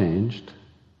dolls changed,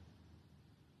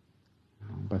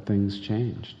 but things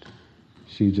changed.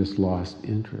 She just lost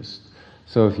interest.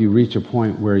 So if you reach a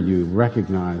point where you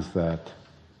recognize that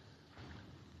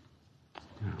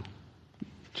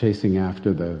chasing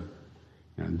after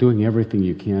doing everything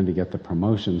you can to get the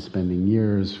promotion, spending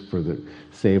years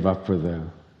save up for the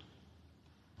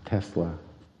Tesla,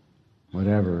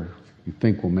 whatever you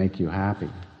think will make you happy.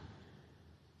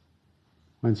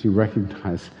 Once you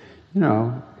recognize,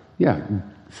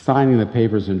 signing the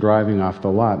papers and driving off the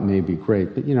lot may be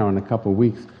great, but in a couple of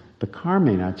weeks, the car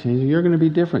may not change. You're going to be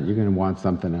different. You're going to want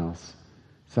something else.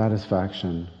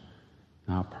 Satisfaction,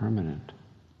 not permanent.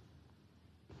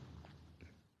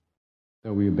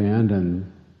 So we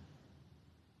abandon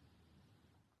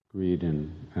greed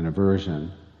and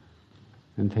aversion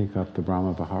and take up the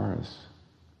Brahma Viharas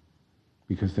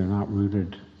because they're not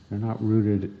rooted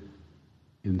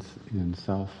in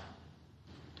self.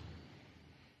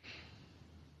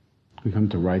 We come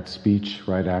to right speech,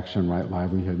 right action, right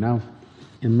livelihood. Now,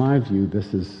 in my view,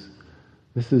 this is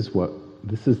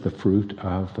the fruit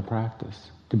of the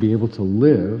practice. To be able to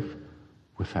live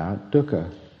without dukkha.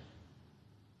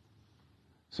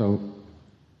 So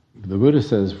the Buddha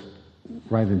says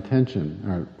right intention,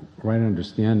 or right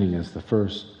understanding is the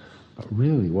first, but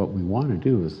really what we want to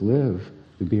do is live,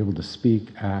 to be able to speak,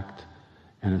 act,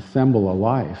 and assemble a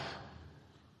life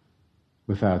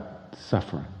without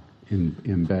suffering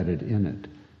embedded in it.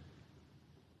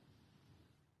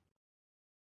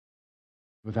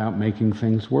 Without making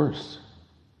things worse.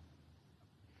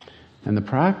 And the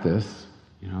practice,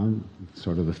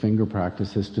 sort of the finger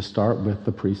practice, is to start with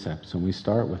the precepts, and we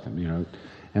start with them,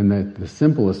 and the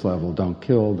simplest level: don't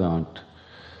kill, don't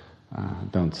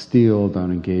steal,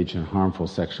 don't engage in harmful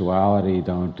sexuality,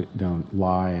 don't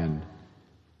lie, and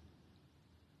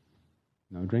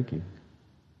no drinking.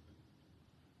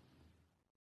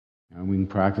 And we can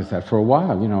practice that for a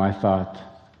while. I thought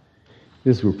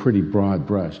these were pretty broad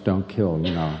brush. Don't kill,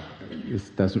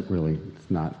 it's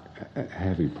not a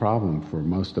heavy problem for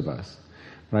most of us.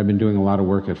 But I've been doing a lot of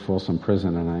work at Folsom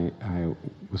Prison, and I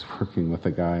was working with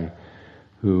a guy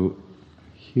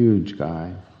huge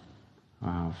guy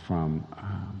from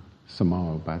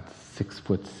Samoa, about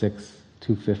 6'6",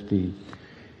 250.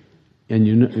 And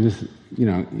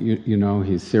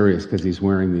he's serious because he's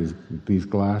wearing these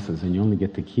glasses, and you only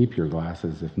get to keep your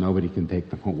glasses if nobody can take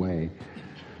them away.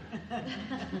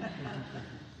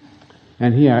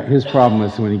 And his problem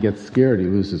is when he gets scared, he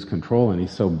loses control, and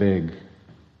he's so big.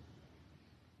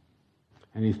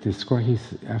 And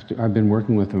I've been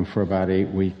working with him for about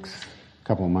 8 weeks, a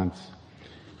couple of months,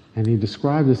 and he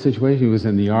described the situation. He was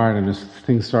in the yard, and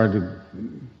things started to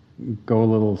go a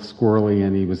little squirrely,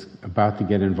 and he was about to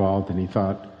get involved, and he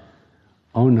thought,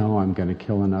 oh no, I'm going to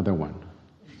kill another one.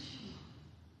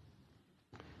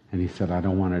 And he said, I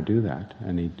don't want to do that.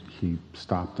 And he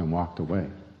stopped and walked away.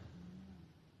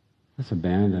 That's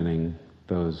abandoning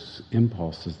those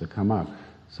impulses that come up.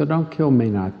 So don't kill may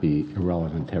not be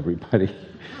irrelevant to everybody,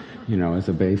 as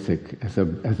a basic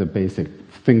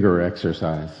finger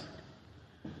exercise.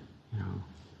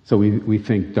 So we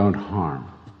think don't harm,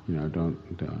 don't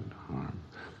harm.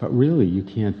 But really, you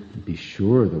can't be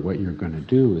sure that what you're going to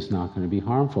do is not going to be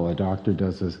harmful. A doctor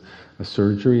does a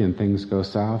surgery and things go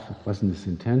south. It wasn't his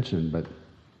intention, but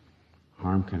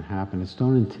harm can happen. It's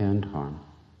don't intend harm.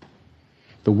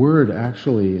 The word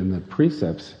actually in the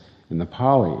precepts, in the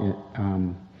Pali,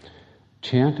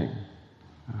 chanting,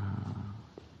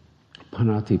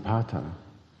 panatipata,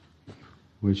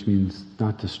 which means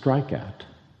not to strike at.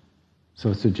 So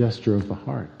it's a gesture of the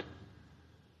heart,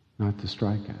 not to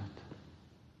strike at.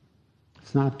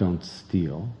 It's not don't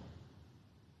steal,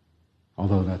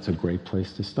 although that's a great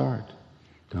place to start.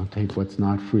 Don't take what's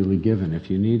not freely given if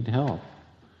you need help,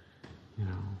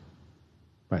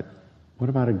 But what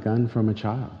about a gun from a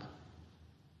child?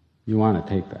 You want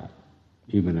to take that,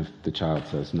 even if the child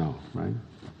says no, right?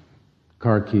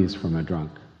 Car keys from a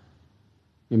drunk.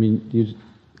 You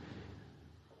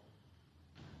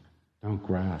don't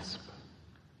grasp.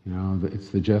 It's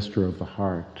the gesture of the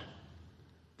heart.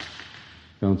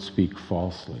 Don't speak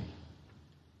falsely.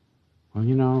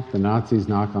 Well, if the Nazis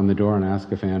knock on the door and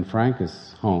ask if Anne Frank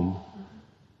is home,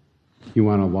 you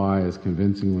want to lie as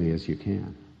convincingly as you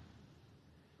can.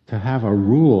 To have a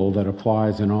rule that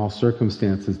applies in all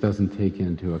circumstances doesn't take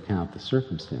into account the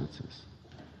circumstances.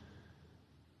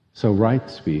 So right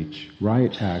speech,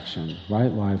 right action,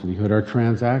 right livelihood are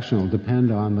transactional,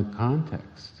 depend on the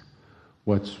context.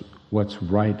 What's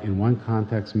right in one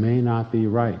context may not be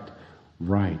right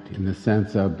in the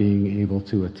sense of being able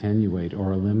to attenuate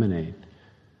or eliminate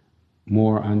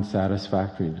more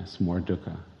unsatisfactoriness, more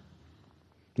dukkha,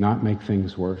 not make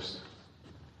things worse.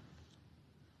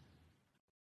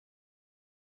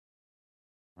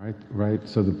 Right.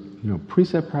 So the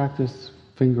precept practice,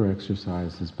 finger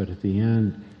exercises, but at the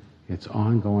end, it's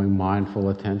ongoing mindful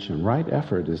attention. Right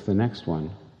effort is the next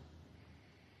one.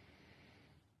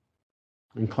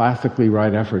 And classically,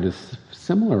 right effort is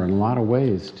similar in a lot of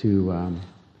ways to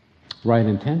right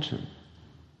intention,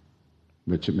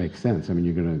 which it makes sense.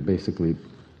 You're going to basically,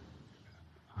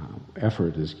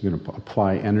 effort is you're going to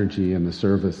apply energy in the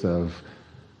service of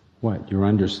what? Your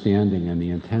understanding and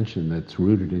the intention that's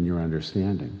rooted in your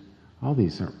understanding. All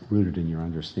these are rooted in your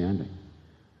understanding.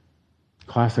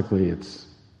 Classically, it's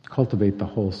cultivate the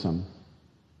wholesome,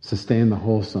 sustain the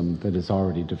wholesome that is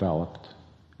already developed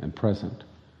and present.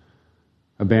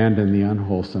 Abandon the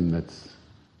unwholesome that's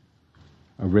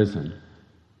arisen,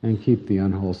 and keep the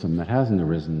unwholesome that hasn't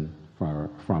arisen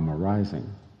from arising.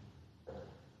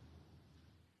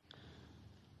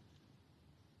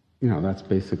 That's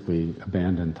basically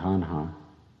abandon tanha.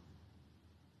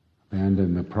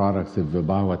 Abandon the products of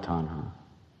vibhava tanha.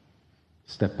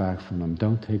 Step back from them.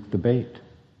 Don't take the bait,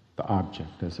 the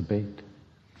object as a bait.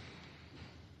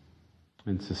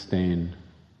 And sustain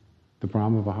the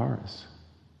Brahma-viharas.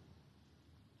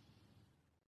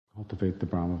 Cultivate the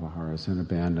Brahma-viharas and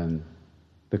abandon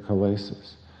the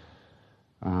kilesas.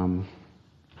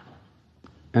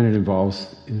 And it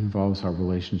involves our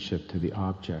relationship to the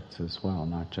objects as well,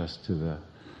 not just to the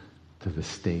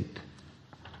state.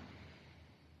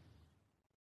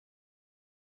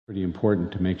 Pretty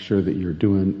important to make sure that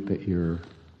you're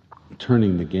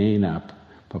turning the gain up,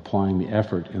 applying the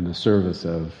effort in the service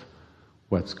of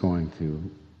what's going to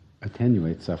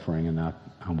attenuate suffering and not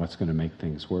on what's going to make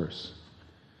things worse.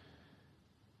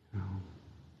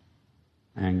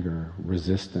 Anger,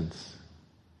 resistance,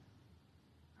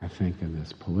 I think in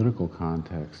this political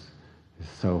context, is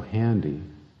so handy.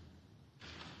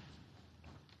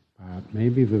 But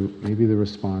maybe the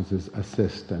response is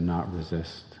assist and not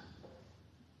resist.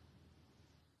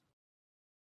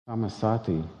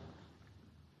 Samasati.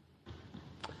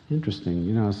 Interesting,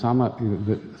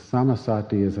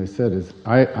 samasati, as I said,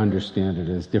 I understand it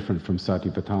as different from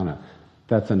satipatthana.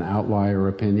 That's an outlier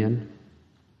opinion.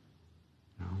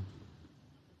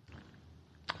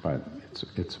 But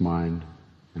it's mine,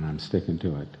 and I'm sticking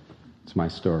to it. It's my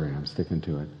story, I'm sticking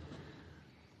to it.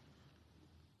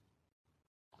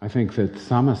 I think that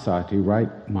samasati, right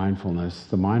mindfulness,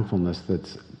 the mindfulness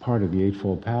that's part of the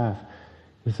Eightfold Path,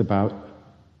 is about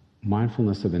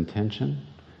mindfulness of intention,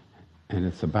 and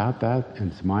it's about that,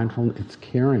 and it's mindful, it's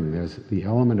caring. There's the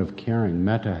element of caring.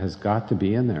 Metta has got to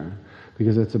be in there,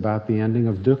 because it's about the ending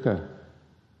of dukkha,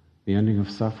 the ending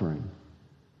of suffering.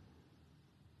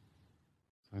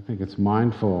 I think it's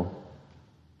mindful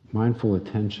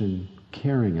attention,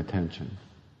 caring attention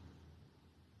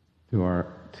to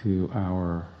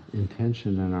our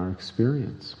intention and our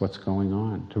experience, what's going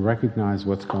on, to recognize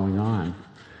what's going on,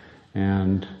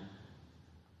 and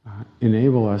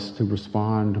enable us to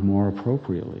respond more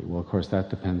appropriately. Well, of course, that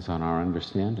depends on our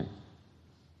understanding.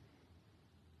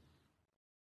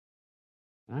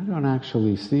 I don't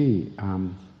actually see.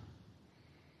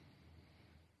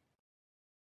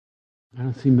 I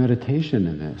don't see meditation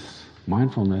in this.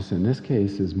 Mindfulness in this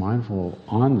case is mindful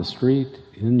on the street,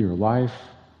 in your life.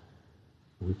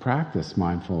 We practice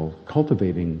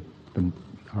cultivating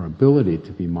our ability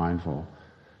to be mindful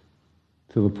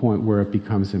to the point where it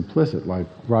becomes implicit, like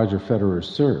Roger Federer's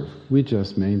serve. We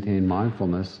just maintain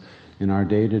mindfulness in our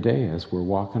day-to-day as we're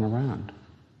walking around.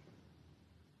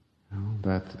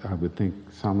 That I would think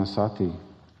samasati,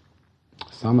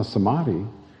 samasamadhi,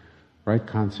 right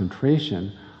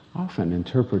concentration, often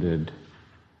interpreted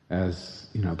as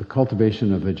the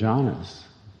cultivation of the jhanas,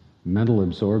 mental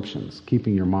absorptions,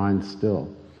 keeping your mind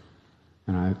still.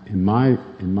 And in my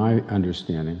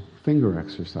understanding, finger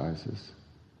exercises.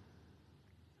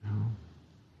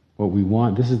 What we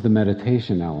want, this is the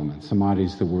meditation element. Samadhi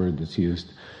is the word that's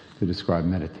used to describe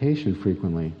meditation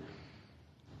frequently.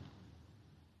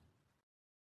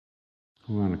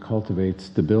 We want to cultivate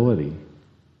stability.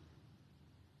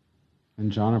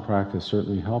 And jhana practice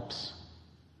certainly helps,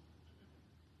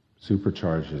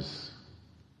 supercharges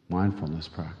mindfulness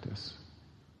practice.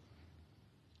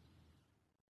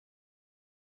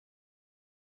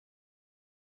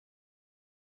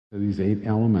 So these 8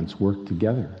 elements work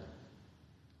together.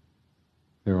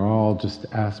 They're all just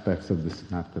aspects of this,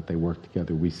 not that they work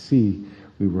together. We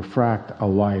refract a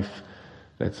life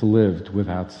that's lived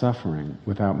without suffering,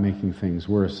 without making things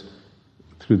worse,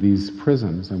 through these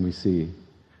prisms, and we see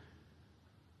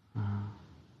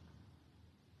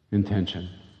intention.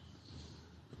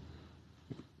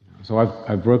 So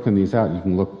I've broken these out. You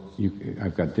can look.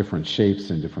 I've got different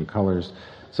shapes and different colors.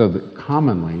 So that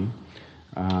commonly,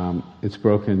 it's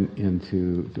broken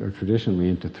into, or traditionally,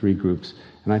 into 3 groups.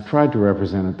 And I tried to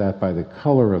represent that by the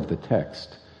color of the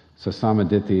text. So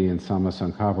samaditthi and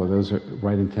samasankappa, those are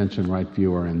right intention, right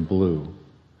view, are in blue.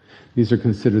 These are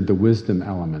considered the wisdom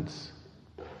elements.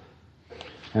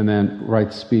 And then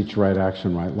right speech, right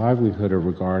action, right livelihood are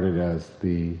regarded as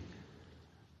the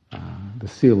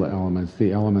sila elements,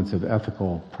 the elements of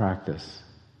ethical practice,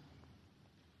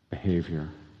 behavior.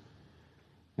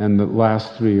 And the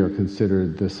last 3 are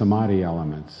considered the samadhi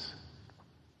elements,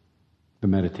 the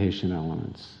meditation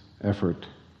elements, effort,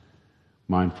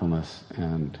 mindfulness,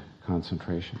 and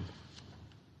concentration.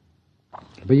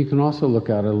 But you can also look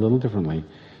at it a little differently.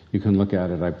 You can look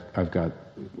at it, I've got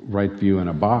right view in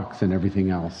a box and everything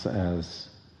else as,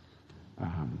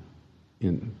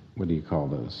 what do you call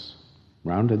those?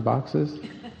 Rounded boxes?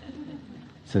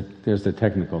 There's a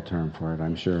technical term for it,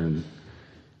 I'm sure,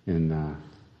 in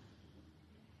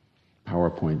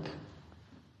PowerPoint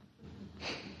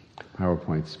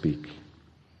speak.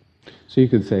 So you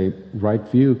could say right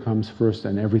view comes first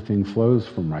and everything flows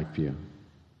from right view.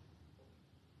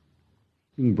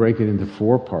 You can break it into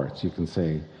 4 parts. You can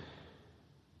say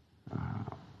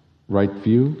right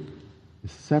view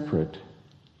is separate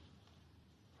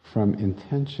from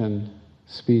intention,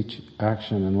 speech,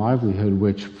 action, and livelihood,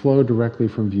 which flow directly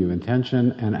from view.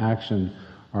 Intention and action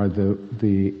are the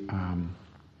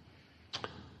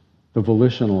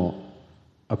volitional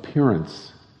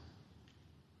appearance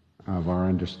of our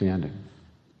understanding.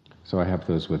 So I have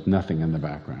those with nothing in the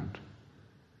background.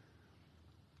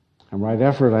 And right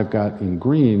effort I've got in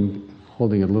green,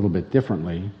 holding it a little bit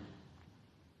differently.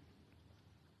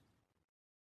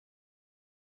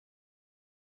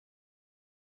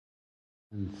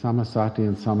 And samasati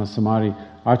and samasamadhi,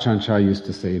 Ajahn Chah used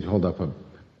to say, he'd hold up a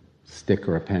stick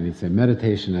or a pen, he'd say,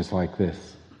 meditation is like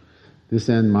this. This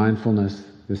end mindfulness,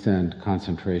 this end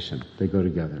concentration. They go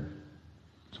together.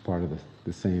 It's part of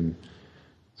the same.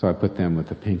 So I put them with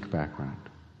the pink background.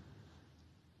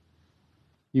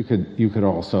 You could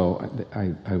also,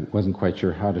 I wasn't quite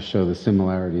sure how to show the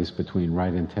similarities between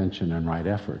right intention and right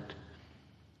effort.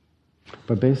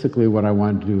 But basically what I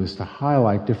wanted to do is to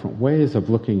highlight different ways of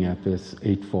looking at this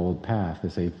Eightfold path,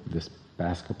 this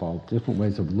basketball, different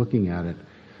ways of looking at it,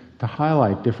 to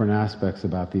highlight different aspects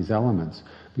about these elements.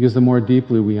 Because the more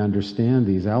deeply we understand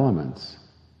these elements,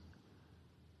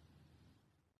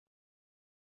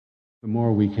 the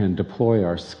more we can deploy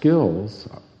our skills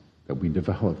that we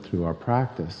develop through our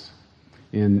practice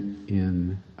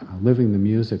in living the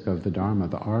music of the Dharma,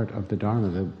 the art of the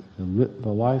Dharma. The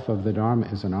life of the Dharma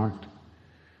is an art.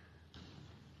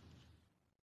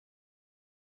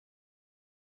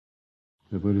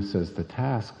 The Buddha says the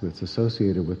task that's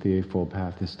associated with the Eightfold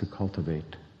Path is to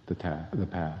cultivate the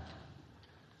path.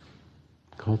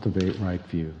 Cultivate right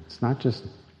view. It's not just,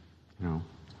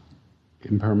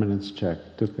 impermanence check,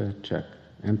 dukkha check,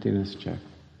 emptiness check.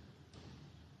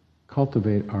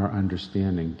 Cultivate our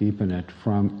understanding, deepen it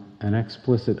from an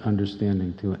explicit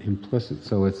understanding to an implicit,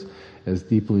 so it's as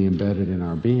deeply embedded in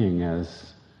our being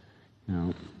as,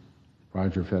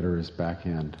 Roger Federer's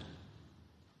backhand,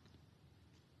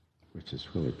 which is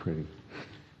really pretty,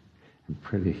 and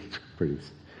pretty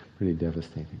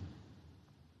devastating.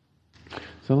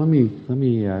 So let me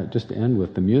just end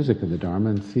with the music of the Dharma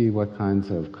and see what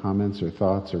kinds of comments or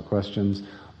thoughts or questions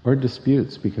or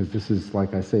disputes, because this is,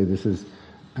 like I say, this is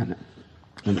an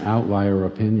outlier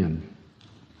opinion.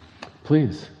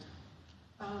 Please.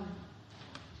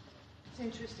 It's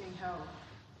interesting how,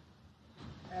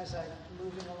 as I'm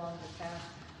moving along the path,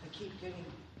 I keep getting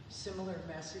similar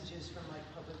messages from like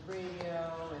public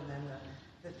radio, and then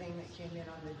the thing that came in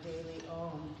on the Daily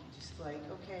Ohm, just like,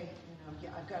 okay,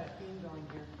 I've got a theme going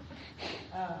here.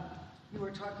 You were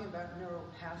talking about neural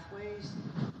pathways,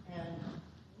 and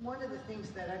one of the things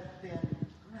that I've been,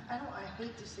 I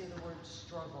hate to say the word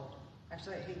struggle.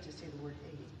 Actually, I hate to say the word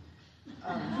hate.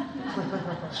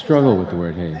 Struggle with the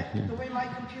word hate. Yeah. The way my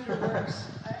computer works,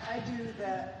 I do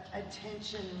the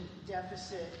attention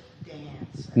deficit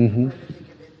dance. I prefer to think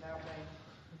of it that way.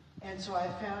 And so I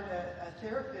found a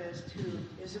therapist who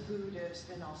is a Buddhist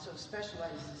and also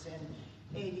specializes in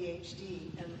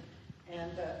ADHD.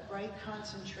 And the right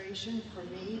concentration for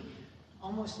me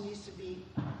almost needs to be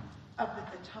up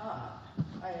at the top.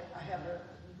 I have a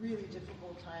really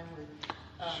difficult time with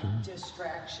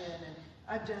distraction, and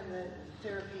I've done the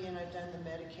therapy and I've done the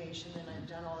medication and I've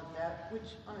done all of that,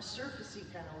 which on a surfacey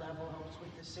kind of level helps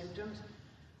with the symptoms.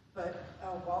 But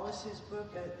Wallace's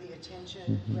book, The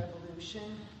Attention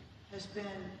Revolution, has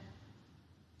been,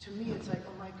 to me, it's like,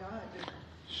 oh my God,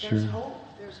 there's hope.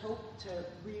 There's hope to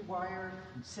rewire,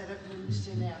 set up new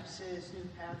synapses, new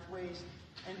pathways.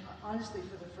 And honestly,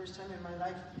 for the first time in my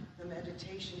life, the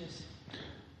meditation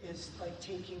is like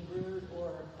taking root,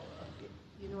 or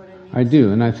you know what I mean? I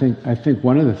do, and I think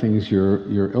one of the things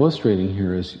you're illustrating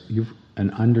here is you've an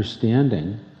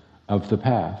understanding of the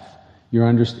path.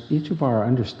 Each of our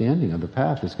understanding of the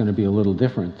path is going to be a little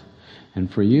different,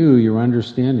 and for you, your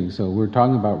understanding. So we're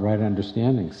talking about right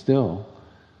understanding still.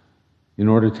 In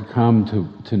order to come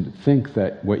to think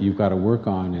that what you've got to work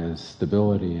on is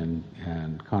stability and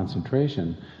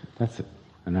concentration, that's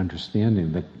an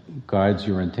understanding that guides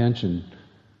your intention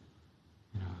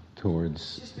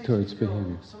towards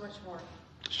behavior. So much more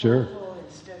sure.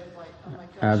 Instead of like, oh my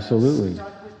gosh, absolutely. I'm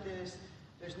stuck with this.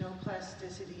 There's no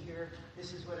plasticity here.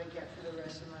 This is what I get for the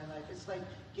rest of my life. It's like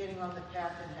getting on the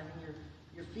path and having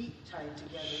your feet tied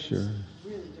together. Sure. It's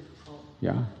really difficult.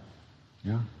 Yeah.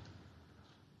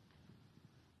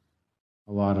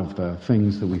 A lot of the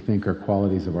things that we think are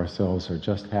qualities of ourselves are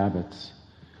just habits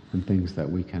and things that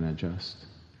we can adjust.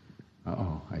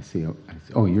 I see.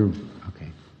 Oh, you're okay.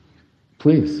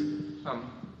 Please.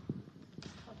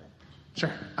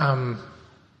 Sure.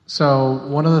 So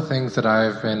one of the things that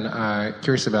I've been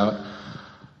curious about,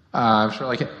 I'm sure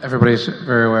like everybody's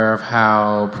very aware of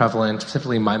how prevalent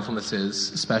specifically mindfulness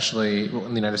is, especially in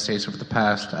the United States over the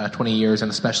past 20 years,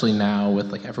 and especially now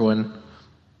with like everyone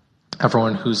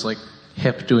who's like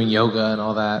hip doing yoga and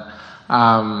all that.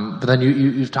 But then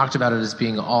you've talked about it as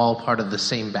being all part of the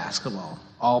same basketball,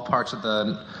 all parts of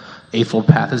the Eightfold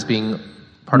Path as being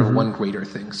part of one greater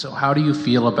thing. So how do you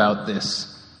feel about this?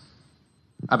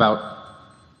 How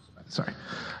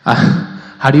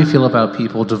do you feel about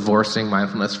people divorcing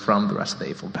mindfulness from the rest of the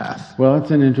Eightfold Path? Well,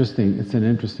 it's an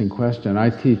interesting question. I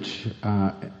teach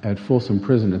at Folsom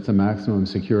Prison. It's a maximum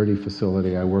security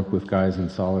facility. I work with guys in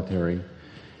solitary.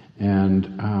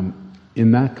 And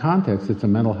in that context, it's a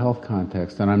mental health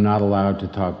context, and I'm not allowed to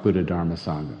talk Buddha, Dharma,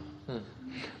 Sangha.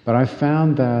 But I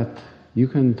found that you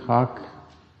can talk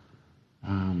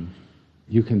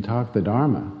the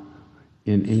Dharma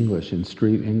in English, in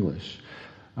street English.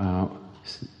 So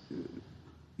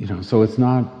it's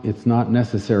not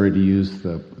necessary to use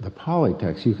the Pali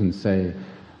text. You can say,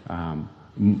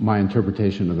 my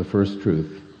interpretation of the first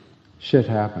truth, shit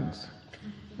happens.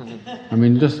 I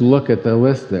mean, just look at the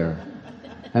list there.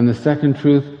 And the second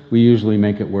truth, we usually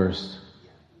make it worse.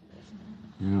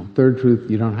 Third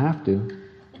truth, you don't have to.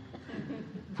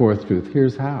 Fourth truth,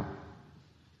 here's how.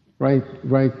 Right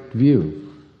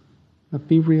view. But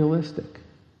be realistic.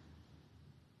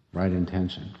 Right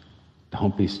intention.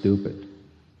 Don't be stupid.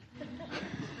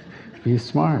 Be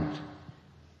smart.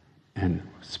 And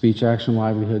speech, action,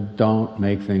 livelihood, don't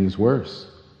make things worse.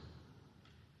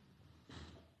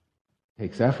 It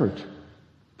takes effort.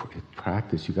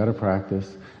 Practice. You got to practice,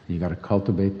 and you got to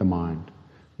cultivate the mind.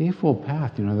 The Eightfold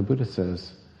Path, the Buddha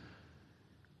says,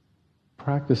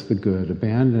 practice the good,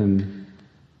 abandon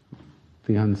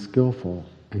the unskillful,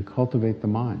 and cultivate the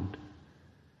mind.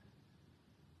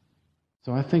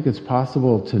 So I think it's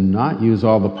possible to not use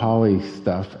all the Pali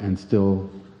stuff and still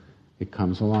it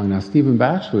comes along. Now, Stephen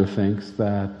Batchelor thinks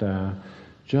that that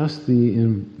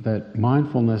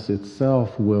mindfulness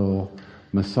itself will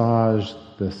massage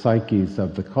the psyches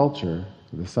of the culture,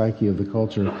 the psyche of the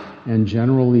culture, and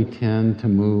generally tend to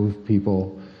move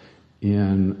people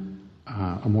in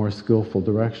a more skillful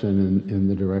direction, in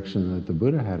the direction that the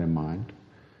Buddha had in mind.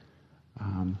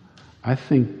 I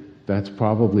think that's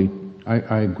probably,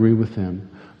 I agree with him,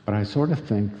 but I sort of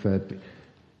think that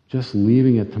just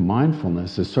leaving it to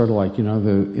mindfulness is sort of like,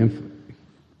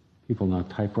 people know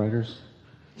typewriters?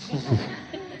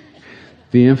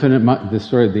 The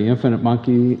story of the infinite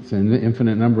monkey, it's an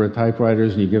infinite number of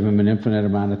typewriters, and you give them an infinite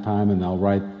amount of time, and they'll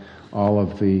write all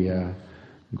of the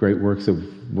great works of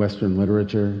Western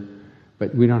literature.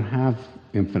 But we don't have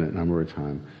infinite number of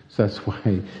time. So that's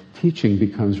why teaching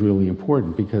becomes really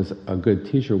important, because a good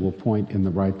teacher will point in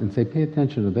the right and say, pay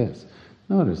attention to this.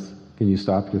 Notice, can you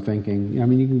stop your thinking? I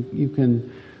mean, you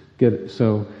can get it.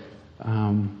 So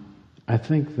I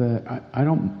think that I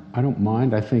don't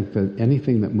mind. I think that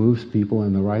anything that moves people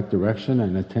in the right direction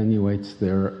and attenuates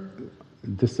their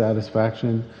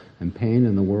dissatisfaction and pain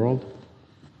in the world,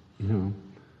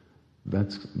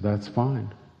 that's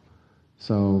fine.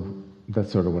 So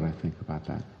that's sort of what I think about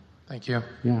that. Thank you.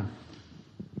 Yeah.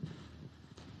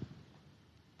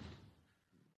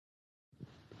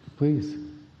 Please.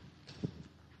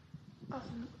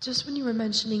 Just when you were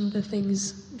mentioning the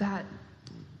things that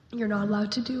you're not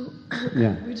allowed to do,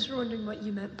 Yeah. we just were wondering what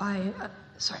you meant by,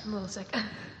 sorry, I'm a little sick,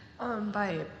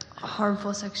 by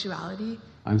harmful sexuality.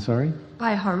 I'm sorry?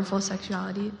 By harmful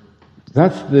sexuality.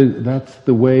 That's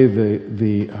the way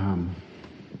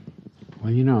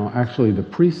actually the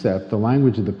precept, the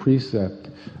language of the precept,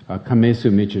 kamesu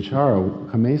michachara,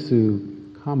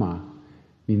 kamesu kama,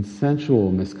 means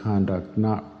sensual misconduct,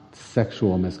 not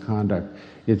sexual misconduct.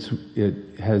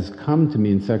 It has come to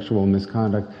mean sexual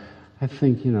misconduct. I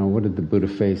think, what did the Buddha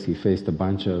face? He faced a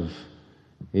bunch of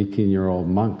 18-year-old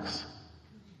monks.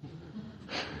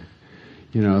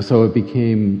 So it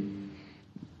became,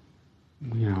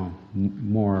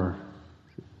 more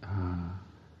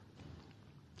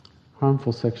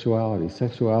harmful sexuality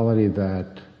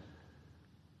that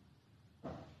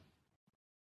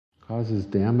causes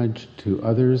damage to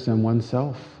others and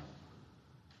oneself.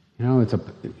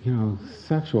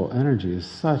 Sexual energy is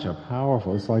such a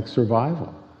powerful, it's like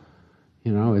survival.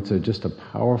 It's just a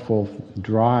powerful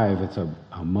drive, it's a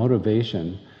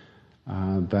motivation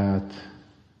that,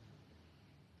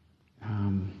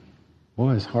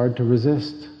 is hard to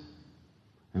resist.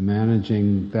 And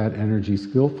managing that energy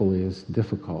skillfully is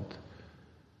difficult.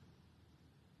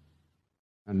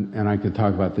 And I could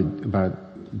talk about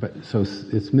so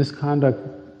it's misconduct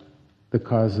that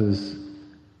causes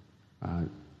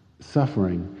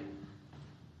suffering,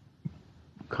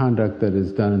 conduct that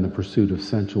is done in the pursuit of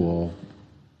sensual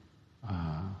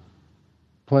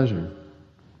pleasure.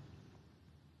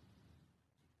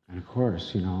 And of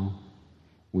course,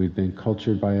 we've been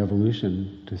cultured by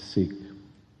evolution to seek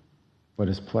what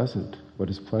is pleasant, what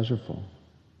is pleasurable.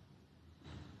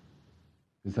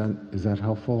 Is that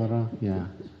helpful at all? Yeah.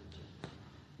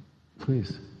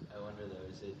 Please. I wonder though,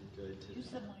 is it good to... Use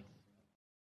the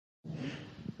mic.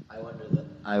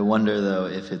 I wonder though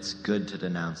if it's good to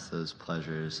denounce those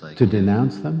pleasures, like... To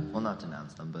denounce them? Well, not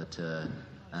denounce them, but to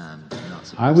not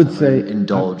suppress I would them, say...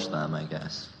 indulge them, I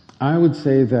guess. I would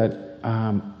say that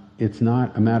it's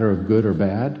not a matter of good or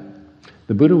bad.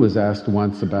 The Buddha was asked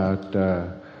once about...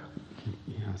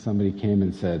 somebody came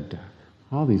and said,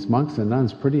 "Oh, these monks and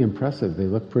nuns, pretty impressive. They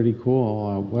look pretty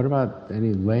cool. What about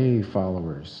any lay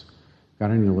followers? Got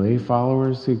any lay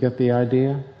followers who get the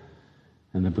idea?"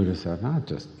 And the Buddha said, "Not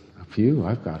just a few.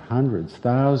 I've got hundreds,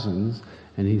 thousands."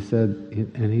 And he said,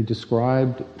 and he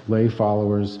described lay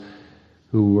followers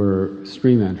who were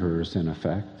stream enterers in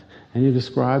effect, and he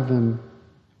described them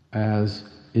as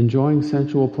enjoying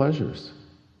sensual pleasures.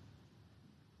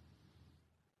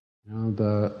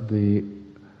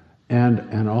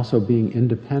 And also being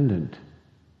independent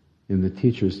in the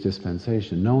teacher's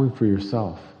dispensation, knowing for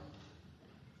yourself,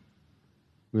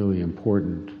 really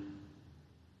important.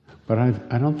 But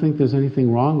I don't think there's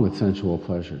anything wrong with sensual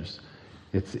pleasures.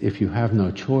 It's if you have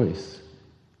no choice,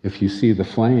 if you see the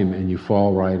flame and you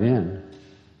fall right in,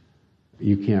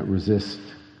 you can't resist,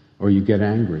 or you get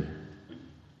angry.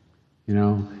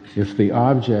 If the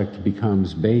object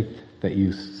becomes bait that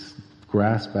you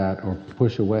grasp at or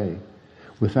push away,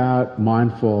 without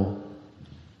mindful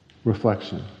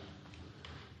reflection.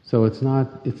 So it's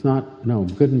not,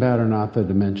 good and bad are not the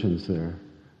dimensions there.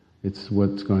 It's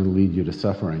what's going to lead you to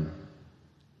suffering.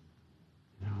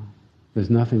 There's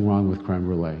nothing wrong with creme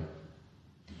brulee.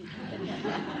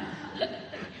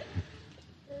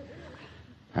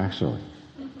 Actually.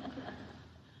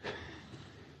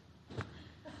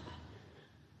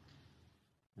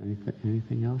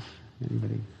 Anything else?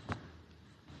 Anybody?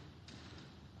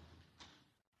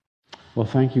 Well,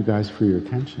 thank you guys for your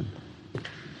attention.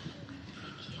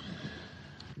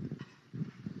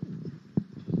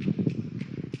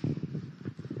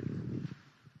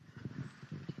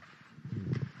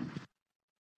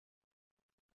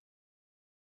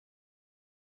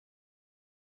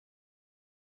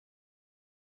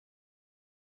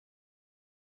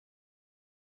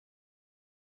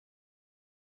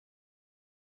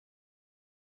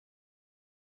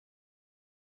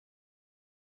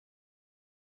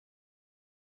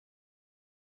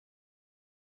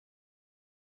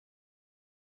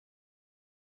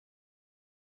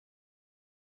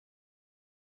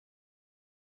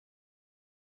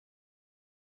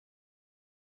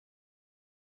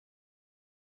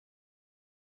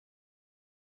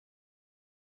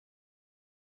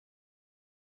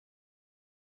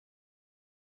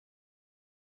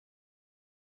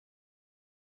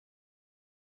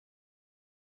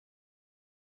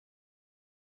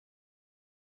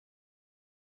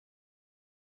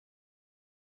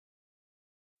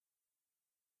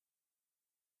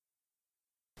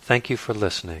 Thank you for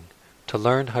listening. To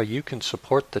learn how you can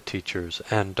support the teachers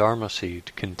and Dharma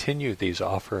Seed continue these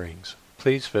offerings,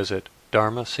 please visit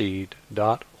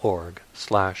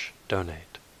dharmaseed.org/donate.